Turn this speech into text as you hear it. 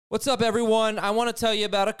What's up, everyone? I want to tell you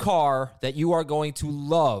about a car that you are going to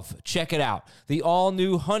love. Check it out. The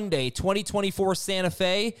all-new Hyundai 2024 Santa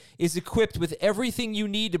Fe is equipped with everything you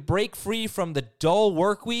need to break free from the dull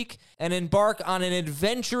work week and embark on an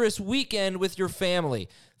adventurous weekend with your family.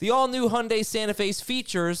 The all-new Hyundai Santa Fe's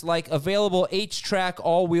features like available H-Track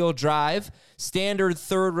all-wheel drive, standard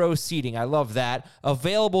third-row seating, I love that,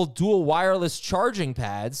 available dual wireless charging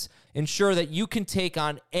pads, ensure that you can take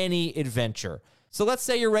on any adventure. So let's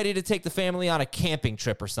say you're ready to take the family on a camping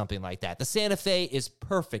trip or something like that. The Santa Fe is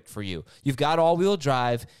perfect for you. You've got all-wheel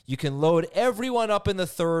drive. You can load everyone up in the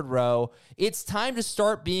third row. It's time to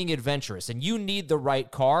start being adventurous, and you need the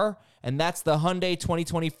right car, and that's the Hyundai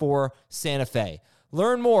 2024 Santa Fe.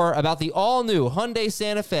 Learn more about the all-new Hyundai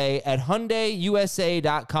Santa Fe at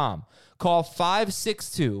HyundaiUSA.com. Call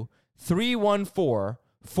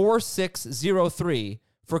 562-314-4603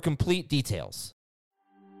 for complete details.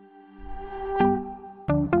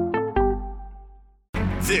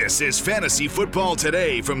 This is Fantasy Football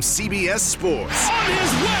Today from CBS Sports. On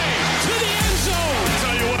his way to the end zone. I'll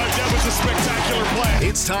tell you what, that was a spectacular play.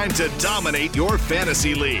 It's time to dominate your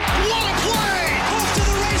fantasy league. What a play! Off to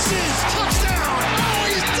the races. Touchdown. Oh,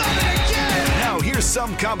 he's done it again. Now here's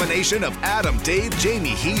some combination of Adam, Dave, Jamie,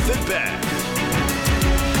 Heath, and Ben.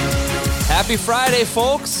 Happy Friday,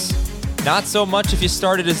 folks. Not so much if you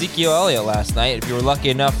started Ezekiel Elliott last night. If you were lucky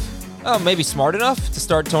enough, maybe smart enough to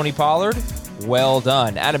start Tony Pollard, well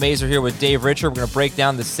done. Adam Aizer here with Dave Richer. We're going to break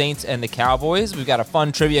down the Saints and the Cowboys. We've got a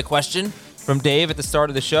fun trivia question from Dave at the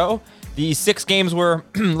start of the show. The 6 games we're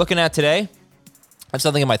looking at today. I have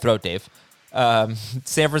something in my throat, Dave. San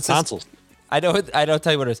Francisco. Tonsils. I don't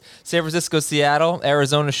tell you what it is. San Francisco, Seattle,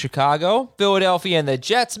 Arizona, Chicago, Philadelphia and the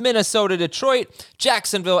Jets, Minnesota, Detroit,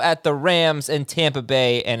 Jacksonville at the Rams, and Tampa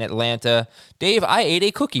Bay and Atlanta. Dave, I ate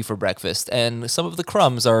a cookie for breakfast, and some of the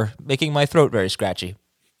crumbs are making my throat very scratchy.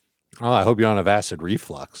 Oh, I hope you don't have acid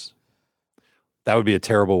reflux. That would be a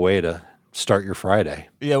terrible way to start your Friday.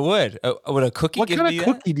 Yeah, it would. Would a cookie What give kind me of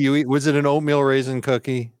that? cookie do you eat? Was it an oatmeal raisin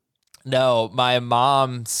cookie? No, my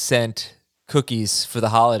mom sent cookies for the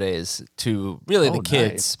holidays to really the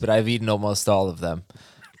kids, nice. but I've eaten almost all of them.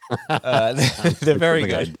 They're very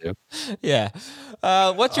good. Yeah.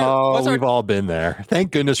 What's we've all been there.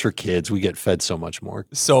 Thank goodness for kids. We get fed so much more.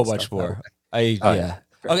 So much more. Yeah.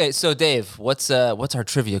 Okay, so Dave, what's our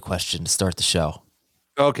trivia question to start the show?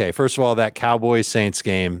 Okay, first of all, that Cowboys-Saints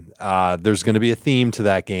game, there's going to be a theme to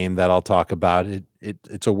that game that I'll talk about.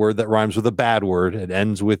 It's a word that rhymes with a bad word. It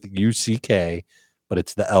ends with UCK, but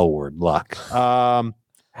it's the L word, luck.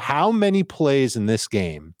 How many plays in this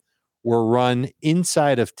game were run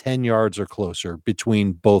inside of 10 yards or closer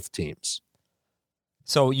between both teams?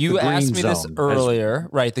 So you asked me this earlier,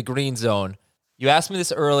 right, the green zone. You asked me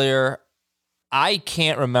this earlier. I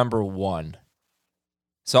can't remember one.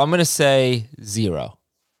 So I'm going to say 0.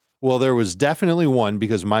 Well, there was definitely one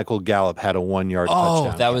because Michael Gallup had a 1-yard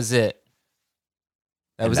touchdown. Oh, that was it.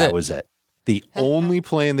 That was it. The only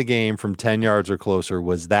play in the game from 10 yards or closer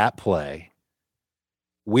was that play.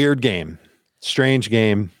 Weird game. Strange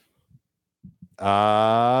game.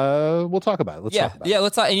 We'll talk about it. Let's talk about it.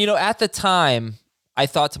 Let's talk. And, at the time, I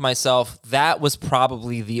thought to myself, that was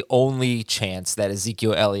probably the only chance that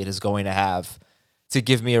Ezekiel Elliott is going to have to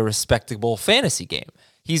give me a respectable fantasy game.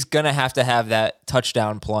 He's going to have that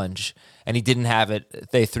touchdown plunge, and he didn't have it.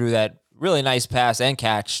 They threw that really nice pass and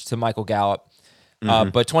catch to Michael Gallup.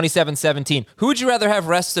 But 27-17, who would you rather have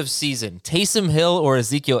rest of season, Taysom Hill or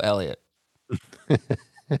Ezekiel Elliott?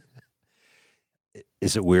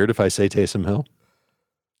 Is it weird if I say Taysom Hill?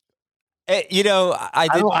 I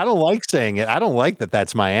don't like saying it. I don't like that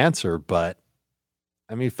that's my answer, but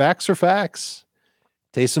I mean, facts are facts.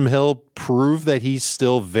 Taysom Hill proved that he's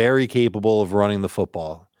still very capable of running the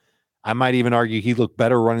football. I might even argue he looked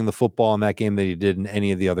better running the football in that game than he did in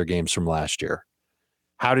any of the other games from last year.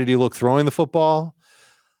 How did he look throwing the football?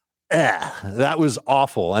 That was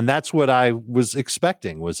awful. And that's what I was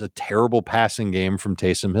expecting, was a terrible passing game from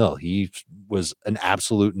Taysom Hill. He was an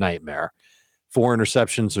absolute nightmare. 4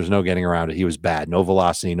 interceptions, there's no getting around it. He was bad. No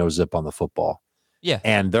velocity, no zip on the football. Yeah.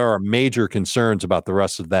 And there are major concerns about the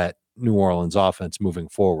rest of that New Orleans offense moving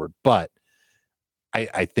forward. But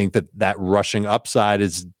I think that rushing upside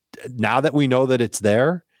is, now that we know that it's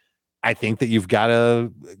there, I think that you've got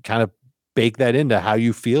to kind of bake that into how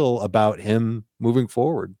you feel about him moving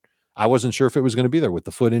forward. I wasn't sure if it was going to be there with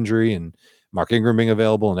the foot injury and Mark Ingram being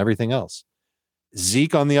available and everything else.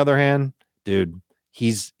 Zeke, on the other hand, dude,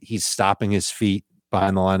 he's stopping his feet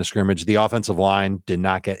behind the line of scrimmage. The offensive line did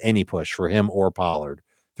not get any push for him or Pollard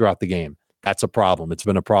throughout the game. That's a problem. It's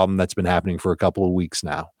been a problem that's been happening for a couple of weeks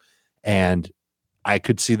now. And I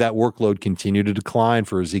could see that workload continue to decline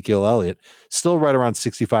for Ezekiel Elliott. Still right around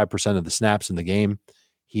 65% of the snaps in the game.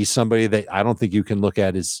 He's somebody that I don't think you can look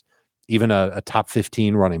at as even a top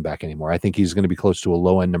 15 running back anymore. I think he's going to be close to a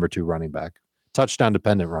low-end number 2 running back,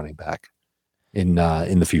 touchdown-dependent running back in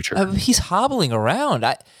the future. He's hobbling around.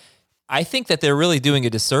 I think that they're really doing a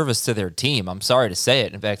disservice to their team. I'm sorry to say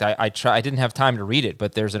it. In fact, I didn't have time to read it,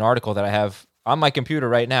 but there's an article that I have on my computer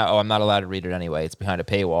right now. Oh, I'm not allowed to read it anyway. It's behind a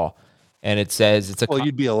paywall. And it says it's a... Well,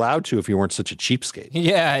 you'd be allowed to if you weren't such a cheapskate.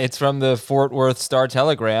 Yeah, it's from the Fort Worth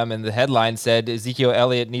Star-Telegram, and the headline said Ezekiel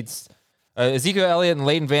Elliott and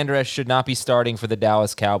Leighton Vander Esch should not be starting for the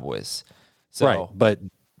Dallas Cowboys. So, right, but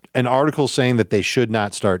an article saying that they should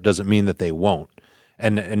not start doesn't mean that they won't.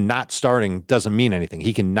 And not starting doesn't mean anything.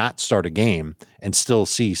 He can not start a game and still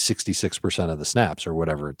see 66% of the snaps or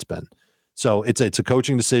whatever it's been. So it's a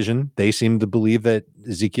coaching decision. They seem to believe that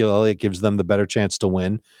Ezekiel Elliott gives them the better chance to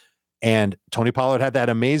win. And Tony Pollard had that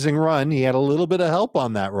amazing run. He had a little bit of help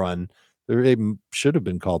on that run. It should have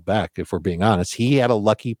been called back, if we're being honest. He had a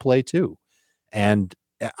lucky play too. And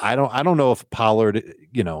I don't know if Pollard,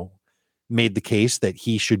 made the case that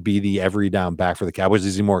he should be the every down back for the Cowboys.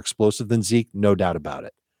 Is he more explosive than Zeke? No doubt about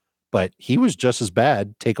it. But he was just as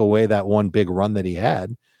bad. Take away that one big run that he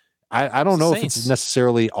had. I don't know if it's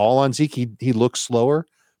necessarily all on Zeke. He looks slower,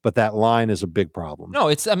 but that line is a big problem. No,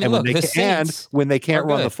 when they can't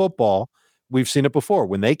run the football, we've seen it before.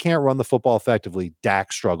 When they can't run the football effectively,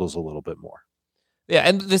 Dak struggles a little bit more. Yeah,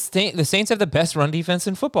 and the Saints have the best run defense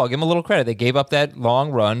in football. Give them a little credit. They gave up that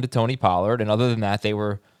long run to Tony Pollard, and other than that, they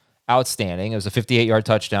were outstanding. It was a 58-yard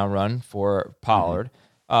touchdown run for Pollard.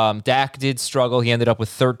 Dak did struggle. He ended up with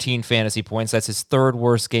 13 fantasy points. That's his third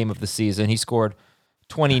worst game of the season. He scored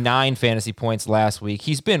 29 fantasy points last week.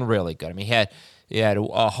 He's been really good. I mean, he had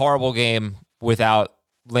a horrible game without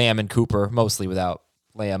Lamb and Cooper, mostly without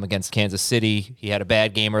Lamb against Kansas City. He had a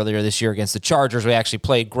bad game earlier this year against the Chargers. We actually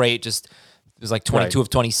played great. It was like 22 of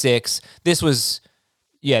 26. This was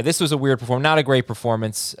a weird performance. Not a great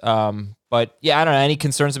performance. But yeah, I don't know. Any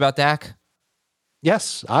concerns about Dak?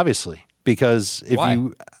 Yes, obviously. Because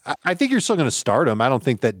I think you're still going to start him. I don't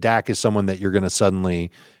think that Dak is someone that you're going to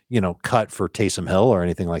suddenly, cut for Taysom Hill or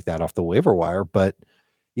anything like that off the waiver wire. But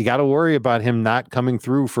you got to worry about him not coming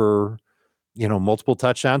through for, multiple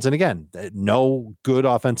touchdowns. And again, no good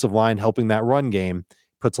offensive line helping that run game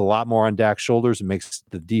puts a lot more on Dak's shoulders. It makes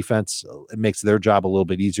the defense, it makes their job a little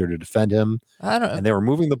bit easier to defend him. I don't know. And they were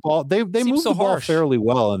moving the ball. They moved the ball fairly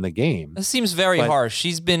well in the game. This seems very harsh.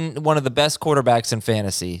 He's been one of the best quarterbacks in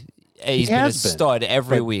fantasy. He's been a stud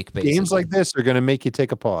every week, basically. Games like this are going to make you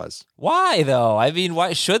take a pause. Why, though? I mean,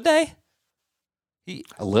 why should they?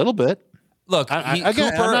 A little bit. Look, I'm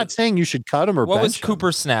not saying you should cut him or bench him. What was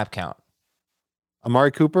Cooper's snap count?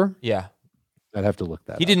 Amari Cooper? Yeah. I'd have to look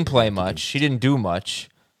that up. He didn't play much. He didn't do much.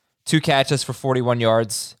 2 catches for 41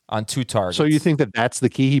 yards on 2 targets. So you think that that's the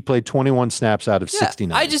key? He played 21 snaps out of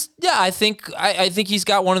 69. I think he's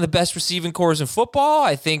got one of the best receiving cores in football.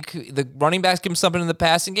 I think the running backs give him something in the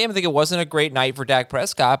passing game. I think it wasn't a great night for Dak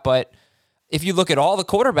Prescott, but if you look at all the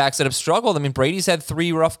quarterbacks that have struggled, I mean, Brady's had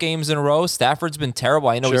 3 rough games in a row. Stafford's been terrible.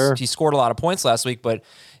 I know he scored a lot of points last week, but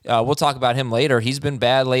we'll talk about him later. He's been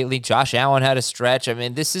bad lately. Josh Allen had a stretch. I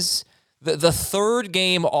mean, this is the third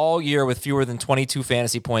game all year with fewer than 22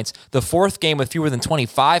 fantasy points. The fourth game with fewer than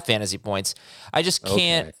 25 fantasy points. I just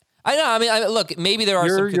can't. Okay. I know. I mean, look, maybe there are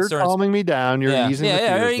some concerns. You're calming me down. You're easing the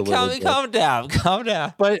fears calm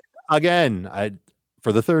down. But again,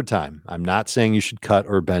 for the third time, I'm not saying you should cut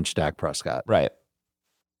or bench Dak Prescott. Right.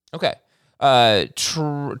 Okay.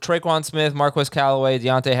 Traquan Smith, Marquez Callaway,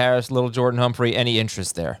 Deontay Harris, Little Jordan Humphrey. Any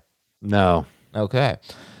interest there? No. Okay.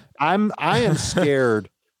 I am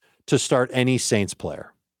scared to start any Saints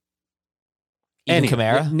player. Even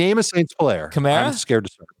Kamara? Name a Saints player. Kamara? I'm scared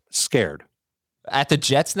to start. Scared. At the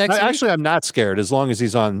Jets next week? Actually, I'm not scared. As long as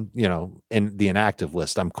he's on, in the inactive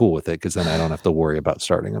list, I'm cool with it because then I don't have to worry about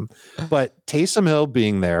starting him. But Taysom Hill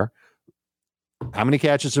being there, how many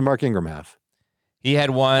catches did Mark Ingram have? He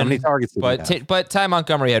had 1. How many targets did he have? But Ty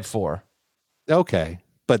Montgomery had 4. Okay.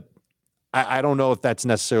 But I don't know if that's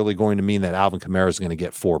necessarily going to mean that Alvin Kamara is going to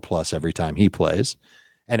get 4+ every time he plays.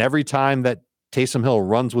 And every time that Taysom Hill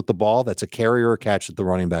runs with the ball, that's a carry or a catch that the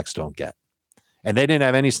running backs don't get. And they didn't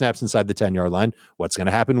have any snaps inside the 10-yard line. What's going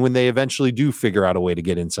to happen when they eventually do figure out a way to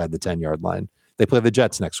get inside the 10-yard line? They play the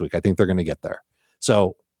Jets next week. I think they're going to get there.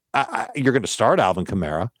 So you're going to start Alvin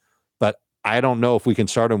Kamara, but I don't know if we can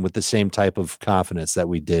start him with the same type of confidence that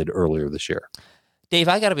we did earlier this year. Dave,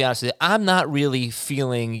 I got to be honest with you. I'm not really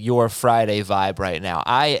feeling your Friday vibe right now.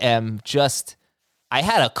 I am just I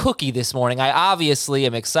had a cookie this morning. I obviously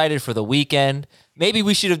am excited for the weekend. Maybe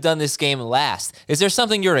we should have done this game last. Is there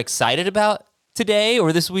something you're excited about today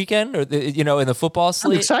or this weekend or in the football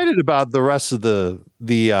slate? I'm excited about the rest of the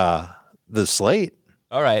slate.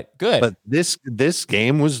 All right, good. But this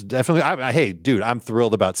game was definitely. Hey, dude, I'm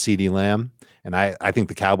thrilled about CeeDee Lamb, and I think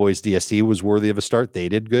the Cowboys DST was worthy of a start. They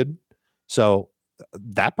did good, so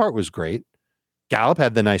that part was great. Gallup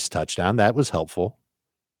had the nice touchdown. That was helpful.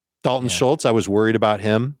 Dalton Schultz, I was worried about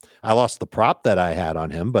him. I lost the prop that I had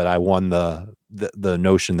on him, but I won the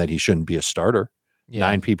notion that he shouldn't be a starter.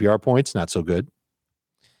 9 PPR points, not so good.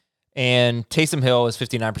 And Taysom Hill is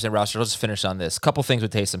 59% roster. Let's just finish on this. Couple things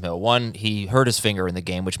with Taysom Hill. One, he hurt his finger in the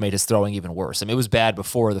game, which made his throwing even worse. I mean, it was bad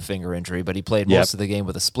before the finger injury, but he played most of the game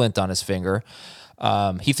with a splint on his finger.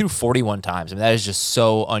 He threw 41 times. I mean, that is just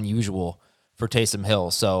so unusual for Taysom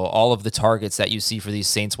Hill. So all of the targets that you see for these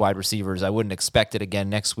Saints wide receivers, I wouldn't expect it again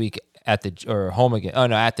next week at the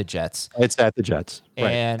Jets. It's at the Jets.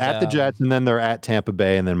 And, right. At the Jets, and then they're at Tampa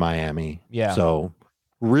Bay and then Miami. Yeah. So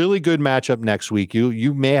really good matchup next week.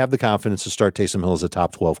 You may have the confidence to start Taysom Hill as a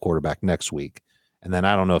top 12 quarterback next week. And then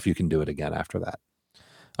I don't know if you can do it again after that.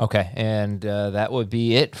 Okay. And that would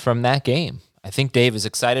be it from that game. I think Dave is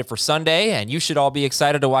excited for Sunday, and you should all be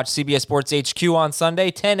excited to watch CBS Sports HQ on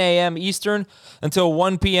Sunday, 10 a.m. Eastern until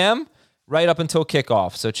 1 p.m., right up until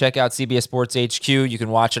kickoff. So check out CBS Sports HQ. You can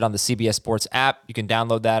watch it on the CBS Sports app. You can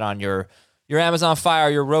download that on your Amazon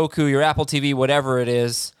Fire, your Roku, your Apple TV, whatever it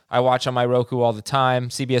is. I watch on my Roku all the time.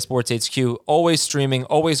 CBS Sports HQ, always streaming,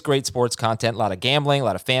 always great sports content, a lot of gambling, a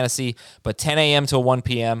lot of fantasy, but 10 a.m. till 1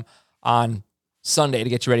 p.m. on Sunday to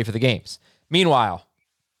get you ready for the games. Meanwhile,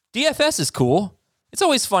 DFS is cool. It's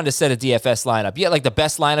always fun to set a DFS lineup. You get like the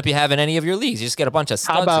best lineup you have in any of your leagues. You just get a bunch of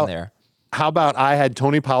studs in there. How about I had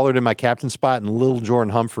Tony Pollard in my captain spot and little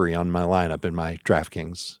Jordan Humphrey on my lineup in my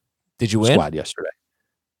DraftKings Did you win? Squad yesterday.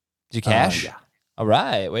 Did you cash? Yeah. All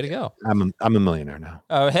right. Way to go. I'm a millionaire now.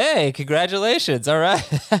 Oh, hey, congratulations. All right.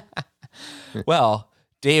 Well,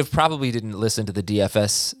 Dave probably didn't listen to the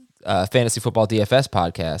DFS Fantasy Football DFS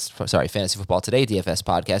podcast. Sorry, Fantasy Football Today DFS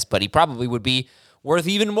podcast, but he probably would be worth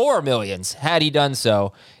even more millions had he done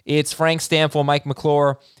so. It's Frank Stanfill, Mike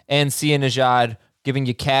McClure, and Sia Nejad giving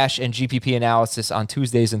you cash and GPP analysis on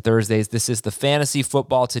Tuesdays and Thursdays. This is the Fantasy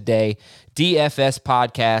Football Today DFS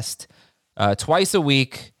podcast twice a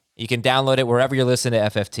week. You can download it wherever you listen to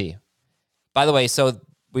FFT. By the way, so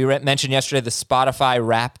we mentioned yesterday the Spotify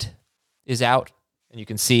Wrapped is out, and you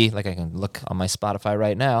can see, like I can look on my Spotify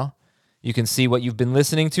right now, you can see what you've been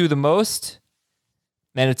listening to the most.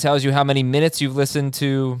 And it tells you how many minutes you've listened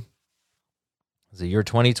to. Is it your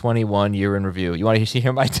 2021 year in review? You want to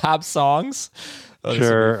hear my top songs? Oh,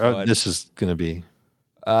 sure. This is going to be.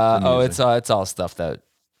 It's all stuff that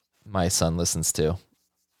my son listens to.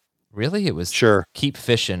 Really? It was Keep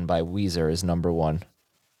Fishin' by Weezer is number 1.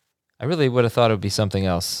 I really would have thought it would be something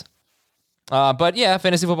else. But yeah,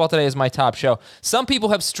 Fantasy Football Today is my top show. Some people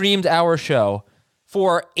have streamed our show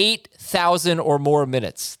for 8,000 or more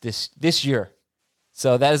minutes this year.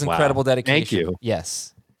 So that is incredible dedication. Thank you.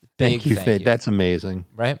 Yes. Thank you. That's amazing.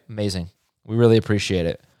 Right? Amazing. We really appreciate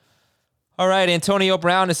it. All right. Antonio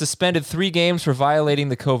Brown is suspended 3 games for violating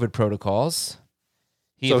the COVID protocols.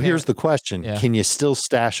 Here's the question. Yeah. Can you still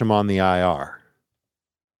stash him on the IR?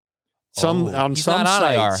 On some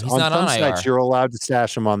sites, you're allowed to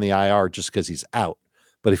stash him on the IR just because he's out.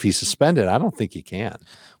 But if he's suspended, I don't think you can.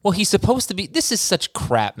 Well, he's supposed to be. This is such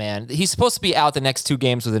crap, man. He's supposed to be out the next 2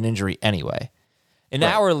 games with an injury anyway. In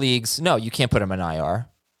our leagues, no, you can't put him in IR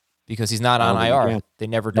because he's not on IR. They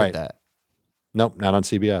never did that. Nope, not on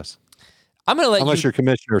CBS. I'm going to let Unless your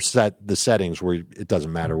commissioner set the settings where it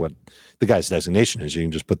doesn't matter what the guy's designation is. You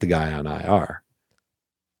can just put the guy on IR.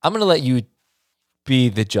 I'm going to let you be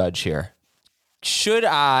the judge here. Should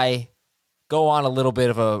I go on a little bit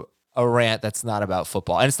of a rant that's not about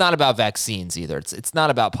football? And it's not about vaccines either. It's not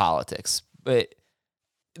about politics. But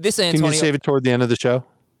this Antonio... Can you save it toward the end of the show?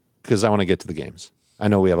 Because I want to get to the games. I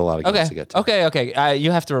know we have a lot of games to get to. Okay. You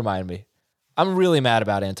have to remind me. I'm really mad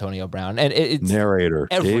about Antonio Brown. And it's narrator.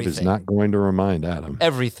 Everything. Dave is not going to remind Adam.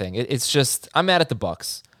 Everything. It's just, I'm mad at the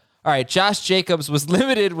Bucs. All right, Josh Jacobs was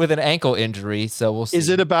limited with an ankle injury, so we'll see. Is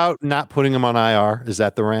it about not putting him on IR? Is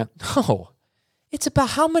that the rant? No. It's about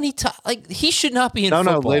how many times, he should not be in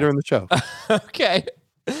football. No, later in the show. Okay.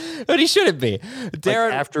 But he shouldn't be.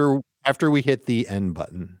 Darren, after we hit the end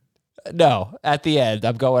button. No, at the end.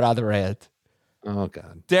 I'm going on the rant. Oh,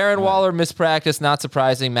 God. Darren Waller mispractice, not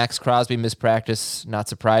surprising. Max Crosby mispractice, not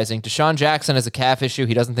surprising. Deshaun Jackson has a calf issue.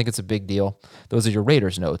 He doesn't think it's a big deal. Those are your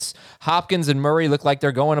Raiders notes. Hopkins and Murray look like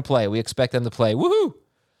they're going to play. We expect them to play. Woohoo!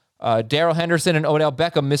 Darrell Henderson and Odell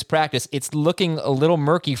Beckham missed practice. It's looking a little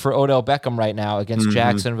murky for Odell Beckham right now against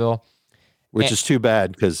Jacksonville. Which is too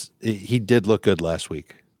bad because he did look good last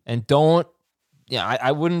week. And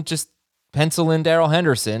I wouldn't just pencil in Darrell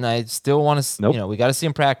Henderson. I still want to, we got to see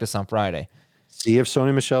him practice on Friday. See if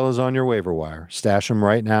Sony Michel is on your waiver wire. Stash him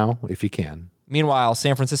right now if you can. Meanwhile,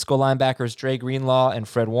 San Francisco linebackers Dre Greenlaw and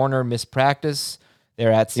Fred Warner missed practice.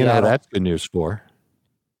 They're at Seattle. That's good news for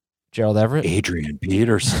Gerald Everett. Adrian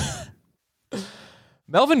Peterson.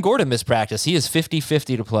 Melvin Gordon missed practice. He is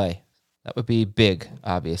 50-50 to play. That would be big,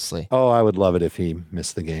 obviously. Oh, I would love it if he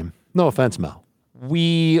missed the game. No offense, Mel.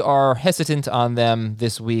 We are hesitant on them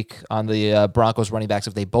this week on the Broncos running backs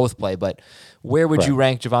if they both play, but where would you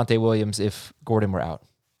rank Javonte Williams if Gordon were out?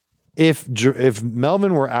 If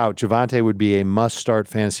Melvin were out, Javonte would be a must-start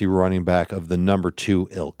fantasy running back of the number 2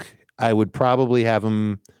 ilk. I would probably have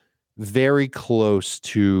him very close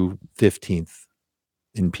to 15th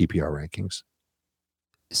in PPR rankings.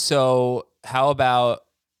 So how about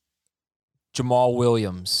Jamal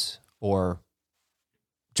Williams or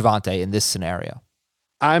Javonte in this scenario?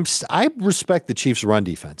 I respect the Chiefs' run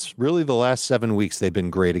defense. Really, the last 7 weeks, they've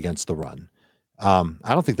been great against the run. I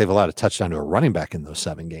don't think they've allowed a touchdown to a running back in those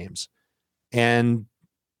 7 games. And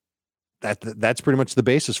that's pretty much the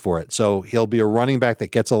basis for it. So he'll be a running back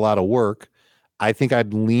that gets a lot of work. I think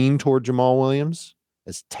I'd lean toward Jamal Williams.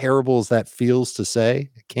 As terrible as that feels to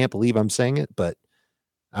say, I can't believe I'm saying it, but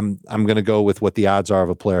I'm going to go with what the odds are of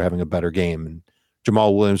a player having a better game. And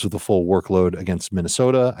Jamal Williams with a full workload against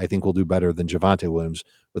Minnesota, I think will do better than Javonte Williams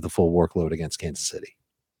with a full workload against Kansas City.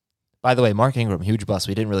 By the way, Mark Ingram, huge bust.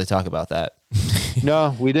 We didn't really talk about that.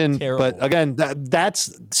 No, we didn't. But again, that's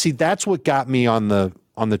what got me on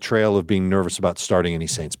the trail of being nervous about starting any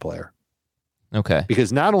Saints player. Okay.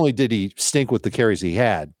 Because not only did he stink with the carries he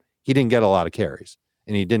had, he didn't get a lot of carries.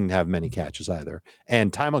 And he didn't have many catches either.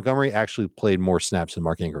 And Ty Montgomery actually played more snaps than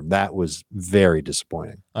Mark Ingram. That was very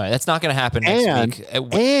disappointing. All right, that's not going to happen next week.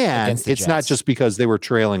 And it's not just because they were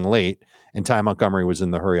trailing late and Ty Montgomery was in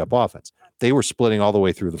the hurry-up offense. They were splitting all the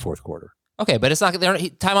way through the fourth quarter. Okay, but it's not.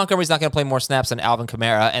 Ty Montgomery's not going to play more snaps than Alvin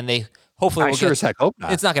Kamara, and they hopefully. I sure as heck hope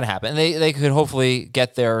not. It's not going to happen. They could hopefully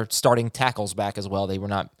get their starting tackles back as well. They were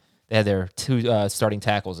not. They had their 2 starting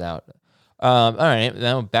tackles out. All right,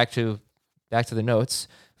 now back to the notes.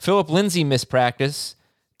 Philip Lindsay missed practice.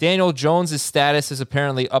 Daniel Jones' status is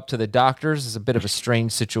apparently up to the doctors. It's a bit of a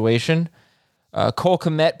strange situation. Cole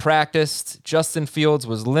Kmet practiced. Justin Fields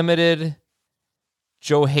was limited.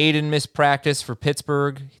 Joe Hayden missed practice for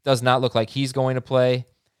Pittsburgh. It does not look like he's going to play.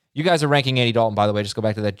 You guys are ranking Andy Dalton, by the way. Just go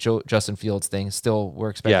back to that Justin Fields thing. Still, we're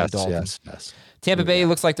expecting Dalton. Yes. Tampa Bay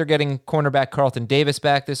looks like they're getting cornerback Carlton Davis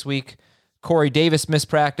back this week. Corey Davis missed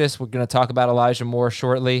practice. We're going to talk about Elijah Moore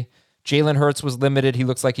shortly. Jalen Hurts was limited. He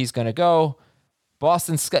looks like he's going to go.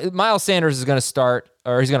 Miles Sanders is going to start,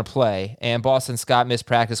 or he's going to play, and Boston Scott missed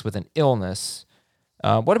practice with an illness.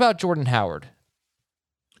 What about Jordan Howard?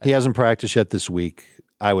 He hasn't practiced yet this week.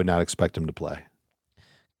 I would not expect him to play.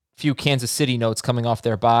 Few Kansas City notes coming off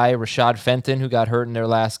their bye. Rashad Fenton, who got hurt in their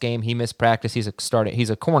last game, he missed practice. He's a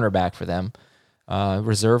cornerback for them.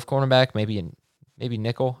 Reserve cornerback, maybe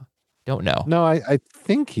nickel. Don't know. No, I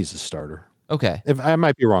think he's a starter. Okay. If I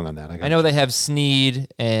might be wrong on that. I know they have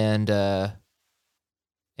Snead and the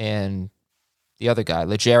other guy,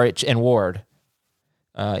 LeGarrette and Ward.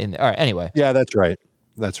 All right, anyway. Yeah, that's right.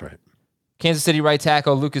 Kansas City right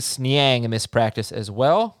tackle Lucas Niang missed practice as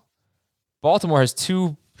well. Baltimore has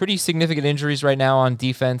 2 pretty significant injuries right now on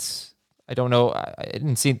defense. I don't know. I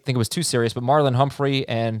didn't think it was too serious, but Marlon Humphrey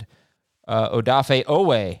and Odafe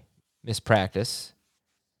Owe missed practice.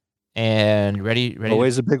 And ready.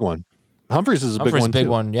 Owe's a big one. Humphreys is a big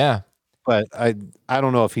one, too. Yeah. But I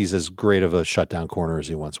don't know if he's as great of a shutdown corner as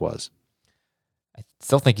he once was. I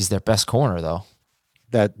still think he's their best corner, though.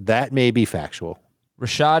 That may be factual.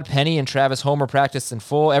 Rashad Penny and Travis Homer practiced in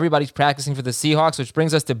full. Everybody's practicing for the Seahawks, which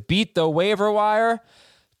brings us to beat the waiver wire.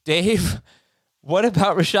 Dave, what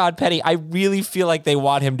about Rashad Penny? I really feel like they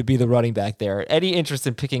want him to be the running back there. Any interest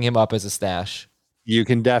in picking him up as a stash? You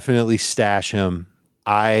can definitely stash him.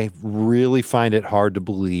 I really find it hard to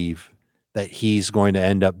believe that he's going to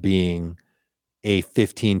end up being a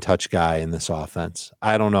 15-touch guy in this offense.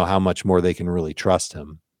 I don't know how much more they can really trust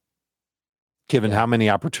him, given how many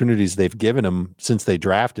opportunities they've given him since they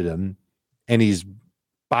drafted him, and he's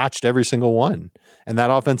botched every single one. And that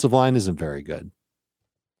offensive line isn't very good.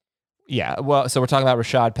 Yeah, well, so we're talking about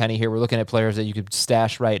Rashad Penny here. We're looking at players that you could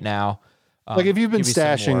stash right now. Like if you've been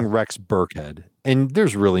stashing Rex Burkhead, and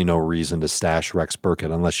there's really no reason to stash Rex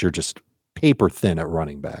Burkhead unless you're just paper thin at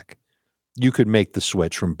running back. You could make the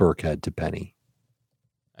switch from Burkhead to Penny.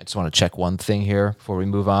 I just want to check one thing here before we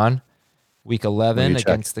move on. Week 11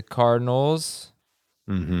 against the Cardinals.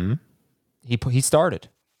 Mm-hmm. He started.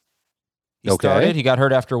 He started. He got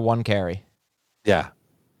hurt after one carry. Yeah.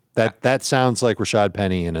 That sounds like Rashad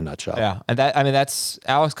Penny in a nutshell. Yeah, and that's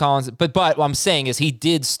Alex Collins. But what I'm saying is he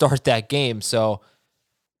did start that game, so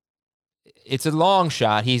it's a long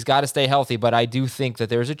shot. He's got to stay healthy, but I do think that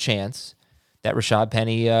there's a chance that Rashad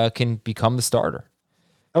Penny can become the starter.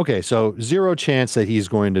 Okay, so zero chance that he's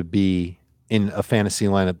going to be in a fantasy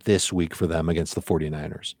lineup this week for them against the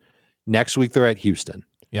 49ers. Next week, they're at Houston.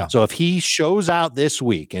 Yeah. So if he shows out this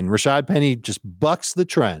week and Rashad Penny just bucks the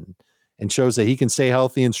trend and shows that he can stay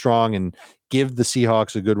healthy and strong and give the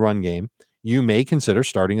Seahawks a good run game, you may consider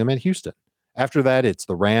starting him at Houston. After that, it's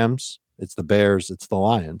the Rams, it's the Bears, it's the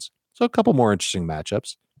Lions. So a couple more interesting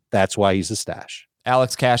matchups. That's why he's a stash.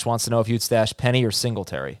 Alex Cash wants to know if you'd stash Penny or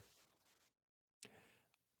Singletary.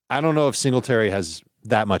 I don't know if Singletary has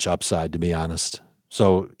that much upside, to be honest.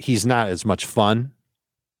 So he's not as much fun,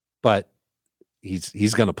 but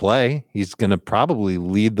he's going to play. He's going to probably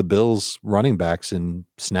lead the Bills running backs in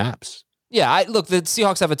snaps. Yeah, look, the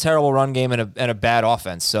Seahawks have a terrible run game and a bad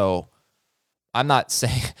offense, so I'm not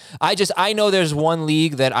saying I know there's one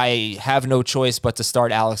league that I have no choice but to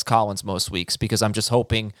start Alex Collins most weeks because I'm just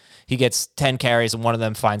hoping he gets 10 carries and one of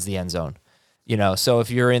them finds the end zone. So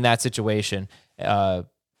if you're in that situation,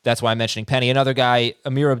 that's why I'm mentioning Penny. Another guy,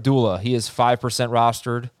 Amir Abdullah, he is 5%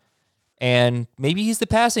 rostered, and maybe he's the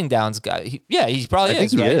passing downs guy. He probably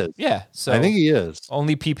is. He right? is. Yeah, so I think he is.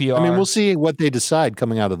 Only PPR. I mean, we'll see what they decide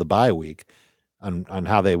coming out of the bye week on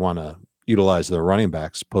how they want to utilize their running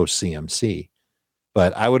backs post CMC.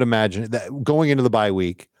 But I would imagine that going into the bye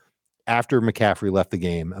week, after McCaffrey left the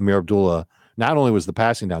game, Amir Abdullah not only was the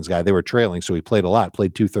passing downs guy, they were trailing, so he played a lot,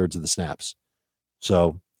 played 2/3 of the snaps.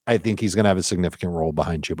 So I think he's going to have a significant role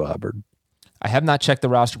behind Chuba Hubbard. I have not checked the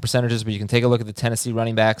roster percentages, but you can take a look at the Tennessee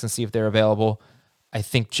running backs and see if they're available. I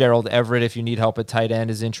think Gerald Everett, if you need help at tight end,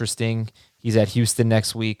 is interesting. He's at Houston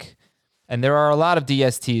next week. And there are a lot of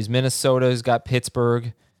DSTs. Minnesota's got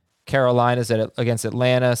Pittsburgh. Carolina's against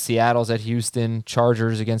Atlanta. Seattle's at Houston.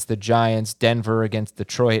 Chargers against the Giants. Denver against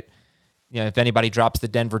Detroit. If anybody drops the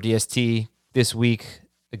Denver DST this week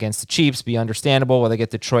against the Chiefs, be understandable. Well, they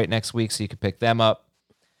get Detroit next week, so you could pick them up.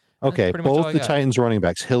 Okay, both the Titans running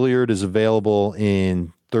backs. Hilliard is available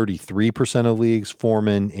in 33% of leagues.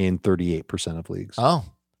 Foreman in 38% of leagues. Oh,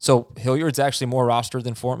 so Hilliard's actually more rostered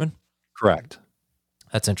than Foreman? Correct.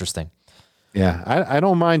 That's interesting. Yeah, I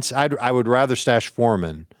don't mind. I would rather stash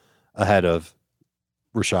Foreman ahead of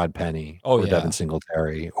Rashad Penny or Devin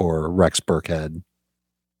Singletary or Rex Burkhead.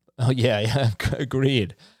 Oh, yeah,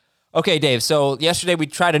 agreed. Okay, Dave, so yesterday we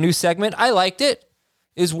tried a new segment. I liked it.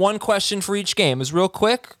 Is one question for each game. It was real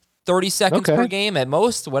quick, 30 seconds per game at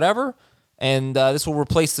most, whatever. And this will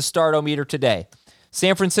replace the Stardometer today.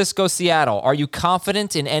 San Francisco, Seattle. Are you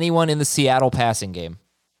confident in anyone in the Seattle passing game?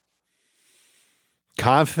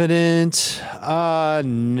 Confident?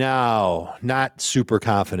 No, not super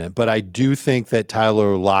confident, but I do think that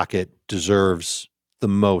Tyler Lockett deserves the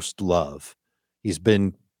most love. He's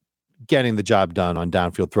been getting the job done on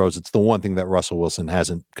downfield throws. It's the one thing that Russell Wilson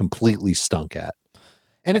hasn't completely stunk at.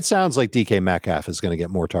 And it sounds like DK Metcalf is going to get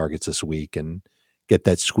more targets this week and get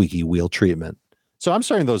that squeaky wheel treatment. So I'm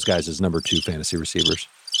starting those guys as number 2 fantasy receivers.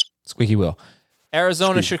 Squeaky wheel.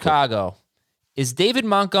 Arizona, Chicago. Is David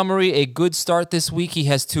Montgomery a good start this week? He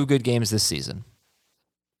has 2 good games this season.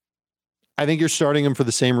 I think you're starting him for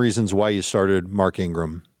the same reasons why you started Mark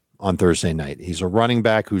Ingram on Thursday night. He's a running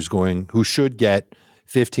back who should get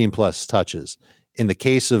 15 plus touches. In the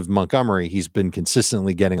case of Montgomery, he's been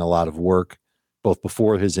consistently getting a lot of work, both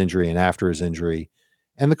before his injury and after his injury.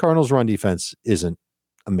 And the Cardinals' run defense isn't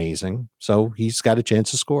amazing, so he's got a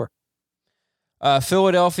chance to score.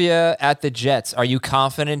 Philadelphia at the Jets. Are you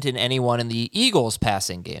confident in anyone in the Eagles'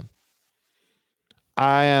 passing game?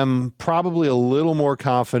 I am probably a little more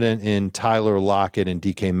confident in Tyler Lockett and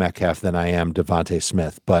DK Metcalf than I am Devontae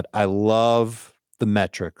Smith, but I love the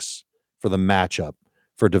metrics for the matchup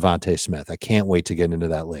for Devontae Smith. I can't wait to get into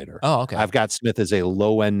that later. Oh, okay. I've got Smith as a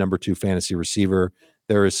low-end number 2 fantasy receiver.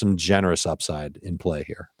 There is some generous upside in play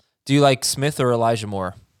here. Do you like Smith or Elijah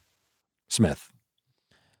Moore? Smith.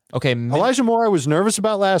 Okay. Elijah Moore I was nervous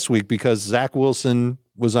about last week because Zach Wilson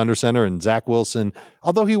was under center, and Zach Wilson,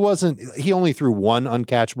 although he only threw one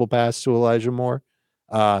uncatchable pass to Elijah Moore.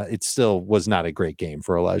 It still was not a great game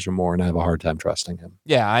for Elijah Moore, and I have a hard time trusting him.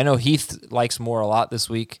 Yeah, I know Heath likes Moore a lot this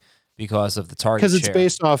week because of the target share. Because it's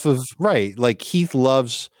based off of, right, like Heath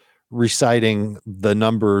loves reciting the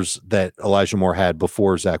numbers that Elijah Moore had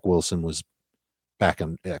before Zach Wilson was back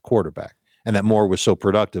at quarterback. and that Moore was so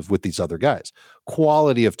productive with these other guys.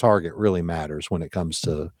 Quality of target really matters when it comes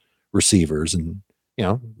to receivers. And,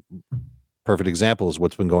 perfect example is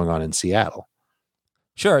what's been going on in Seattle.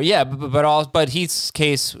 Sure, yeah, but Heath's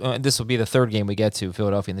case, this will be the third game we get to,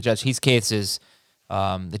 Philadelphia and the Jets. Heath's case is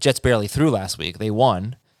the Jets barely threw last week. They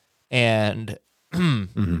won, and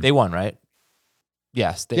they won, right?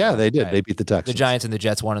 Yes. They did. Right? They beat the Texans. The Giants and the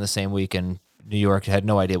Jets won in the same week, and New York had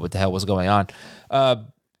no idea what the hell was going on.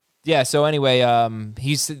 So anyway,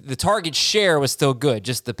 the target share was still good,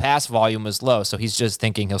 just the pass volume was low, so he's just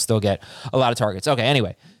thinking he'll still get a lot of targets. Okay,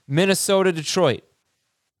 anyway, Minnesota, Detroit.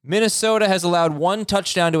 Minnesota has allowed 1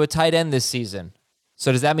 touchdown to a tight end this season.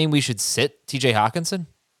 So does that mean we should sit TJ Hawkinson?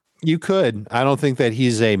 You could. I don't think that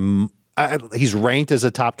he's ranked as a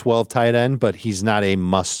top 12 tight end, but he's not a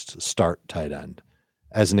must-start tight end.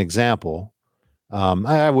 As an example,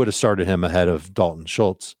 I would have started him ahead of Dalton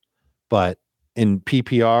Schultz, but in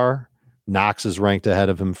PPR, Knox is ranked ahead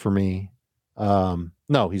of him for me.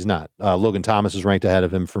 No, he's not. Logan Thomas is ranked ahead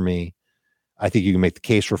of him for me. I think you can make the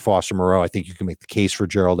case for Foster Moreau. I think you can make the case for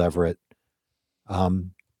Gerald Everett.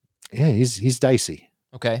 He's dicey.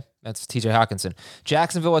 Okay, that's TJ Hawkinson.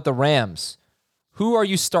 Jacksonville at the Rams. Who are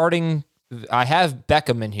you starting? I have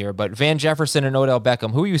Beckham in here, but Van Jefferson and Odell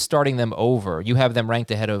Beckham, who are you starting them over? You have them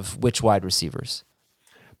ranked ahead of which wide receivers?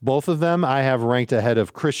 Both of them I have ranked ahead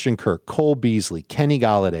of Christian Kirk, Cole Beasley, Kenny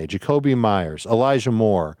Golladay, Jacoby Myers, Elijah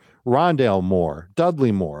Moore, Rondale Moore,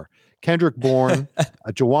 Dudley Moore, Kendrick Bourne,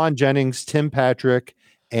 Jawan Jennings, Tim Patrick,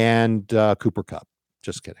 and Cooper Kupp.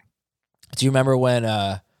 Just kidding. Do you remember when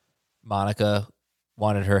Monica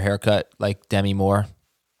wanted her haircut like Demi Moore?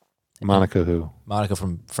 Monica who? Monica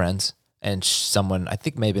from Friends. And someone, I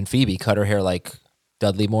think maybe Phoebe, cut her hair like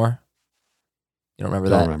Dudley Moore. You don't remember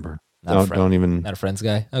that? Don't remember. Don't even. Not a Friends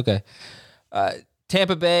guy? Okay.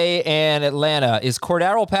 Tampa Bay and Atlanta. Is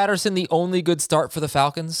Cordarrelle Patterson the only good start for the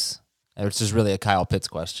Falcons? This is really a Kyle Pitts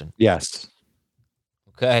question. Yes.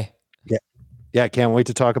 Okay. Yeah, can't wait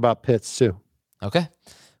to talk about Pitts too. Okay.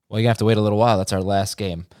 Well, you're going to have to wait a little while. That's our last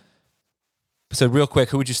game. So real quick,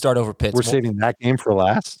 who would you start over Pitts? We're saving that game for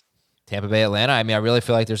last? Tampa Bay, Atlanta. I mean, I really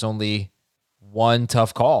feel like there's only one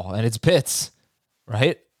tough call, and it's Pitts,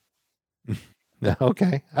 right? Yeah,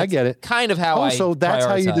 okay, I get it. Kind of how so that's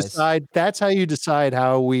how you decide. That's how you decide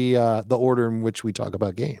how we the order in which we talk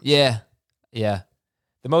about games. Yeah.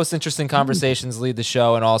 The most interesting conversations lead the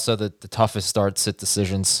show, and also the toughest starts at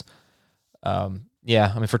decisions. I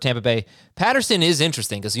mean, for Tampa Bay, Patterson is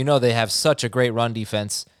interesting because they have such a great run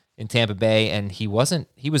defense in Tampa Bay, and he was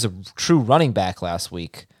a true running back last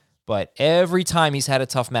week. But every time he's had a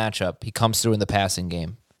tough matchup, he comes through in the passing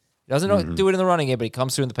game. He doesn't do it in the running game, but he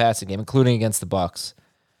comes through in the passing game, including against the Bucs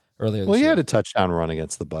earlier this year. Well, he had a touchdown run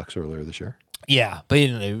against the Bucs earlier this year. Yeah, but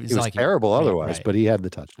he was terrible otherwise, right. But he had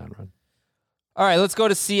the touchdown run. All right, let's go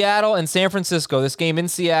to Seattle and San Francisco. This game in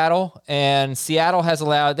Seattle, and Seattle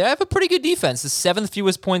they have a pretty good defense. The 7th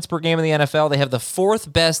fewest points per game in the NFL. They have the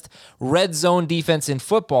 4th best red zone defense in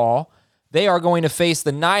football. They are going to face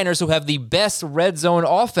the Niners, who have the best red zone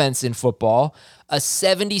offense in football, a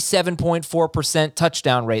 77.4%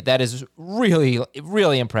 touchdown rate. That is really,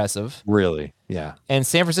 really impressive. Really, yeah. And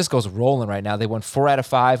San Francisco's rolling right now. They won 4 out of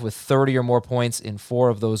 5 with 30 or more points in 4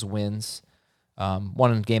 of those wins.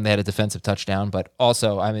 One game they had a defensive touchdown, but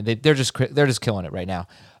also, I mean, they're just killing it right now.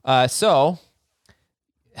 So,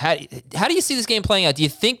 how do you see this game playing out? Do you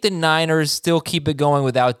think the Niners still keep it going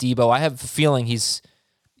without Debo? I have a feeling he's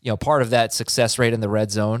part of that success rate in the red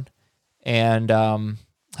zone. And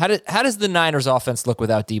how does the Niners offense look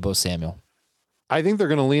without Debo Samuel? I think they're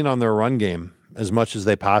going to lean on their run game as much as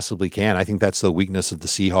they possibly can. I think that's the weakness of the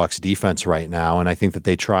Seahawks defense right now. And I think that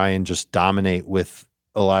they try and just dominate with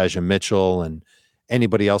Elijah Mitchell and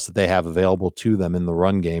anybody else that they have available to them in the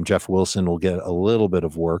run game. Jeff Wilson will get a little bit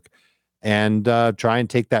of work and try and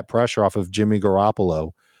take that pressure off of Jimmy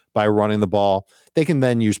Garoppolo by running the ball. They can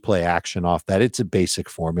then use play action off that. It's a basic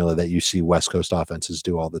formula that you see West Coast offenses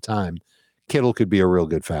do all the time. Kittle could be a real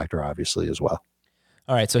good factor, obviously, as well.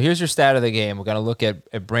 All right, so here's your stat of the game. We're going to look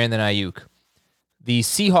at Brandon Ayuk. The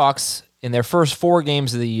Seahawks, in their first 4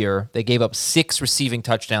 games of the year, they gave up 6 receiving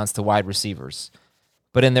touchdowns to wide receivers.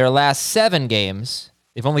 But in their last 7 games,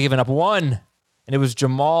 they've only given up 1, and it was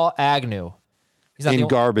Jamal Agnew. He's not in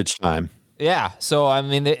garbage time. Yeah, so, I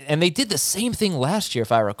mean, they did the same thing last year,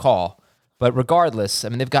 if I recall. But regardless, I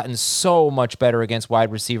mean, they've gotten so much better against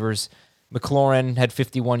wide receivers. McLaurin had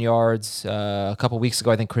 51 yards. A couple weeks ago,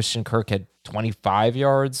 I think Christian Kirk had 25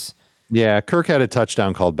 yards. Yeah, Kirk had a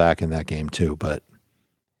touchdown called back in that game too. But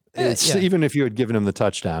even if you had given him the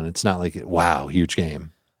touchdown, it's not like, wow, huge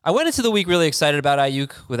game. I went into the week really excited about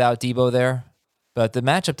Ayuk without Debo there. But the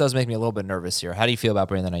matchup does make me a little bit nervous here. How do you feel about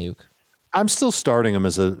Brandon Ayuk? I'm still starting him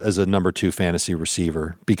as a number 2 fantasy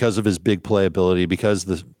receiver because of his big playability, because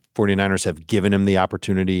the 49ers have given him the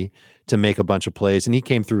opportunity to make a bunch of plays. And he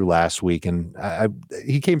came through last week, and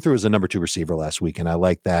he came through as a number 2 receiver last week, and I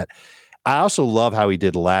like that. I also love how he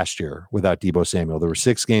did last year without Deebo Samuel. There were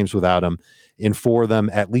 6 games without him. In 4 of them,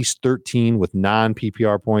 at least 13 with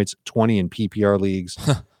non-PPR points, 20 in PPR leagues.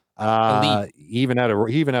 He even had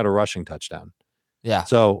a rushing touchdown. Yeah.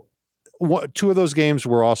 So 2 of those games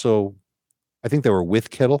were also, I think they were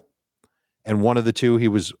with Kittle, and one of the 2 he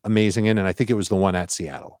was amazing in, and I think it was the one at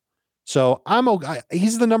Seattle. So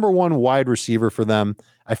he's the number 1 wide receiver for them.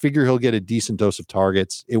 I figure he'll get a decent dose of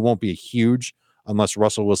targets. It won't be a huge unless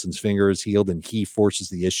Russell Wilson's finger is healed and he forces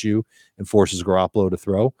the issue and forces Garoppolo to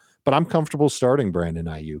throw. But I'm comfortable starting Brandon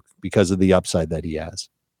Ayuk because of the upside that he has.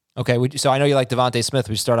 Okay, so I know you like Devontae Smith.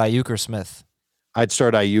 Would you start Ayuk or Smith? I'd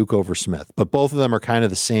start Ayuk over Smith, but both of them are kind of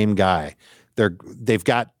the same guy. They've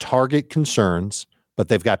got target concerns, but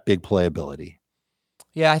they've got big playability.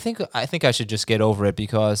 Yeah, I think I should just get over it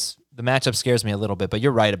because the matchup scares me a little bit. But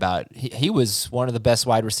you're right about it. He was one of the best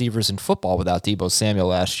wide receivers in football without Deebo Samuel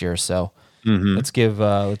last year. So let's give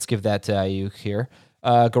that to Ayuk here.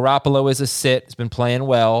 Garoppolo is a sit. He's been playing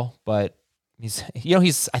well, but I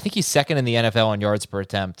think he's second in the NFL on yards per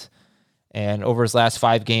attempt. And over his last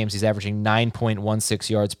 5 games, he's averaging 9.16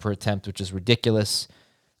 yards per attempt, which is ridiculous.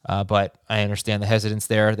 But I understand the hesitance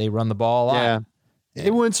there. They run the ball a lot. Yeah.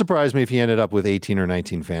 It wouldn't surprise me if he ended up with 18 or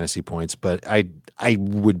 19 fantasy points, but I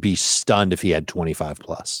would be stunned if he had 25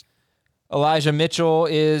 plus. Elijah Mitchell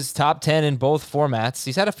is top 10 in both formats.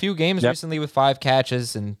 He's had a few games recently with 5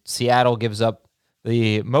 catches, and Seattle gives up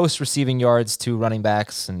the most receiving yards to running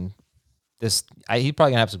backs. And he's probably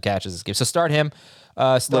going to have some catches this game. So start him.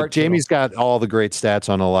 Look, Jamie's got all the great stats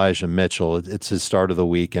on Elijah Mitchell. It's his start of the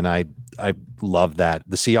week, and I love that.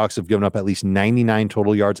 The Seahawks have given up at least 99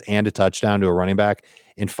 total yards and a touchdown to a running back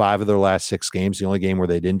in 5 of their last 6 games. The only game where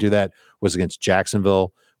they didn't do that was against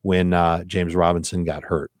Jacksonville when James Robinson got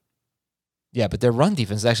hurt. Yeah, but their run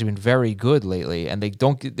defense has actually been very good lately, and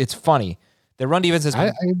it's funny. Their run defense has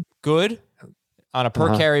been good on a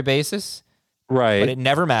per-carry basis, right? But it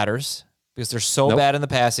never matters because they're so bad in the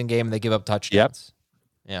passing game and they give up touchdowns.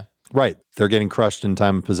 Yeah. Right. They're getting crushed in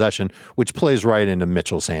time of possession, which plays right into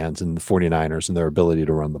Mitchell's hands and the 49ers and their ability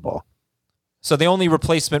to run the ball. So the only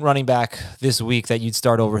replacement running back this week that you'd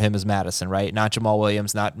start over him is Madison, right? Not Jamal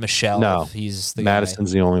Williams, not Michelle. No, he's the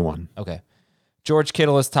Madison's guy. the only one. Okay. George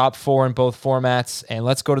Kittle is top 4 in both formats, and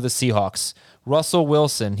let's go to the Seahawks. Russell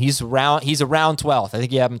Wilson, he's around 12th. I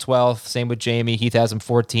think you have him 12th. Same with Jamie. Heath has him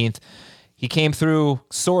 14th. He came through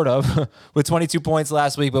sort of with 22 points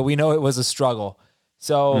last week, but we know it was a struggle.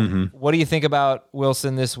 So what do you think about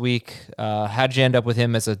Wilson this week? How'd you end up with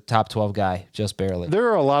him as a top 12 guy? Just barely. There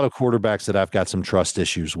are a lot of quarterbacks that I've got some trust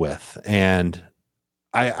issues with, and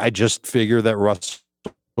I just figure that Russell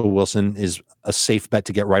Wilson is a safe bet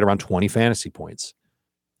to get right around 20 fantasy points.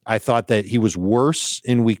 I thought that he was worse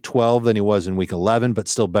in week 12 than he was in week 11, but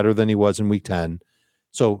still better than he was in week 10.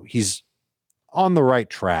 So he's on the right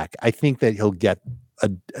track. I think that he'll get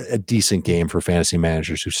a decent game for fantasy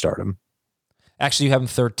managers who start him. Actually, you have him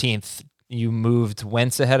 13th. You moved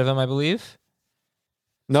Wentz ahead of him, I believe.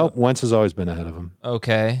 Nope, Wentz has always been ahead of him.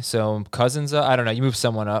 Okay, so Cousins, I don't know. You move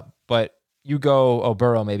someone up, but you go,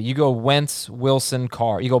 Burrow maybe. You go Wentz, Wilson,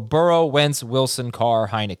 Carr. You go Burrow, Wentz, Wilson, Carr,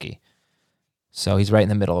 Heineke. So he's right in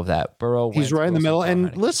the middle of that. Burrow, Wentz, he's right in the middle. Carr,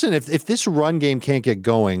 And Heineke. Listen, if this run game can't get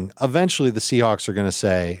going, eventually the Seahawks are going to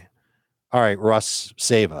say, all right, Russ,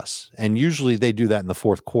 save us. And usually they do that in the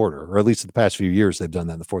fourth quarter, or at least in the past few years, they've done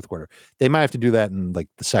that in the fourth quarter. They might have to do that in like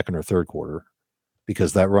the second or third quarter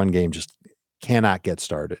because that run game just cannot get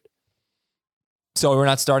started. So we're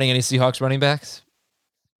not starting any Seahawks running backs?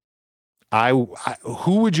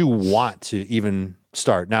 Who would you want to even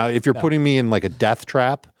start? Now, if you're putting me in like a death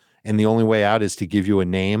trap and the only way out is to give you a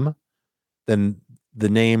name, then the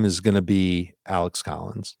name is going to be Alex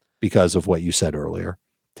Collins because of what you said earlier.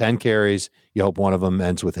 10 carries. You hope one of them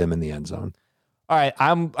ends with him in the end zone. All right,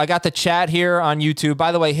 I got the chat here on YouTube.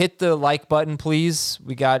 By the way, hit the like button, please.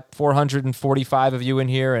 We got 445 of you in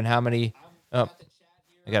here, and how many? Oh,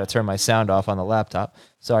 I got to turn my sound off on the laptop.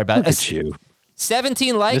 Sorry about that. Look at you.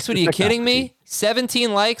 17 likes? What are you kidding me?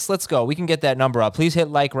 17 likes? Let's go. We can get that number up. Please hit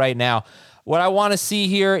like right now. What I want to see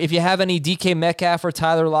here, if you have any DK Metcalf or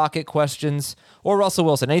Tyler Lockett questions, or Russell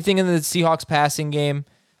Wilson, anything in the Seahawks passing game,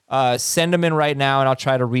 send them in right now, and I'll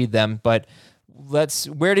try to read them. But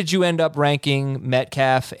where did you end up ranking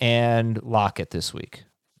Metcalf and Lockett this week?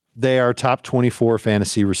 They are top 24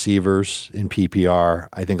 fantasy receivers in PPR.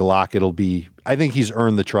 I think Lockett will be I think he's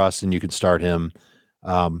earned the trust, and you can start him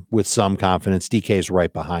with some confidence. DK's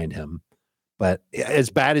right behind him. But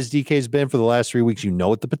as bad as DK's been for the last 3 weeks, you know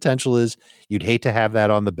what the potential is. You'd hate to have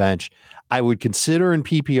that on the bench. I would consider in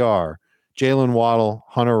PPR Jalen Waddle,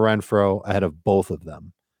 Hunter Renfrow ahead of both of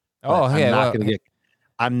them. Oh, I'm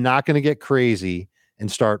not going to get crazy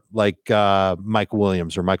and start like Mike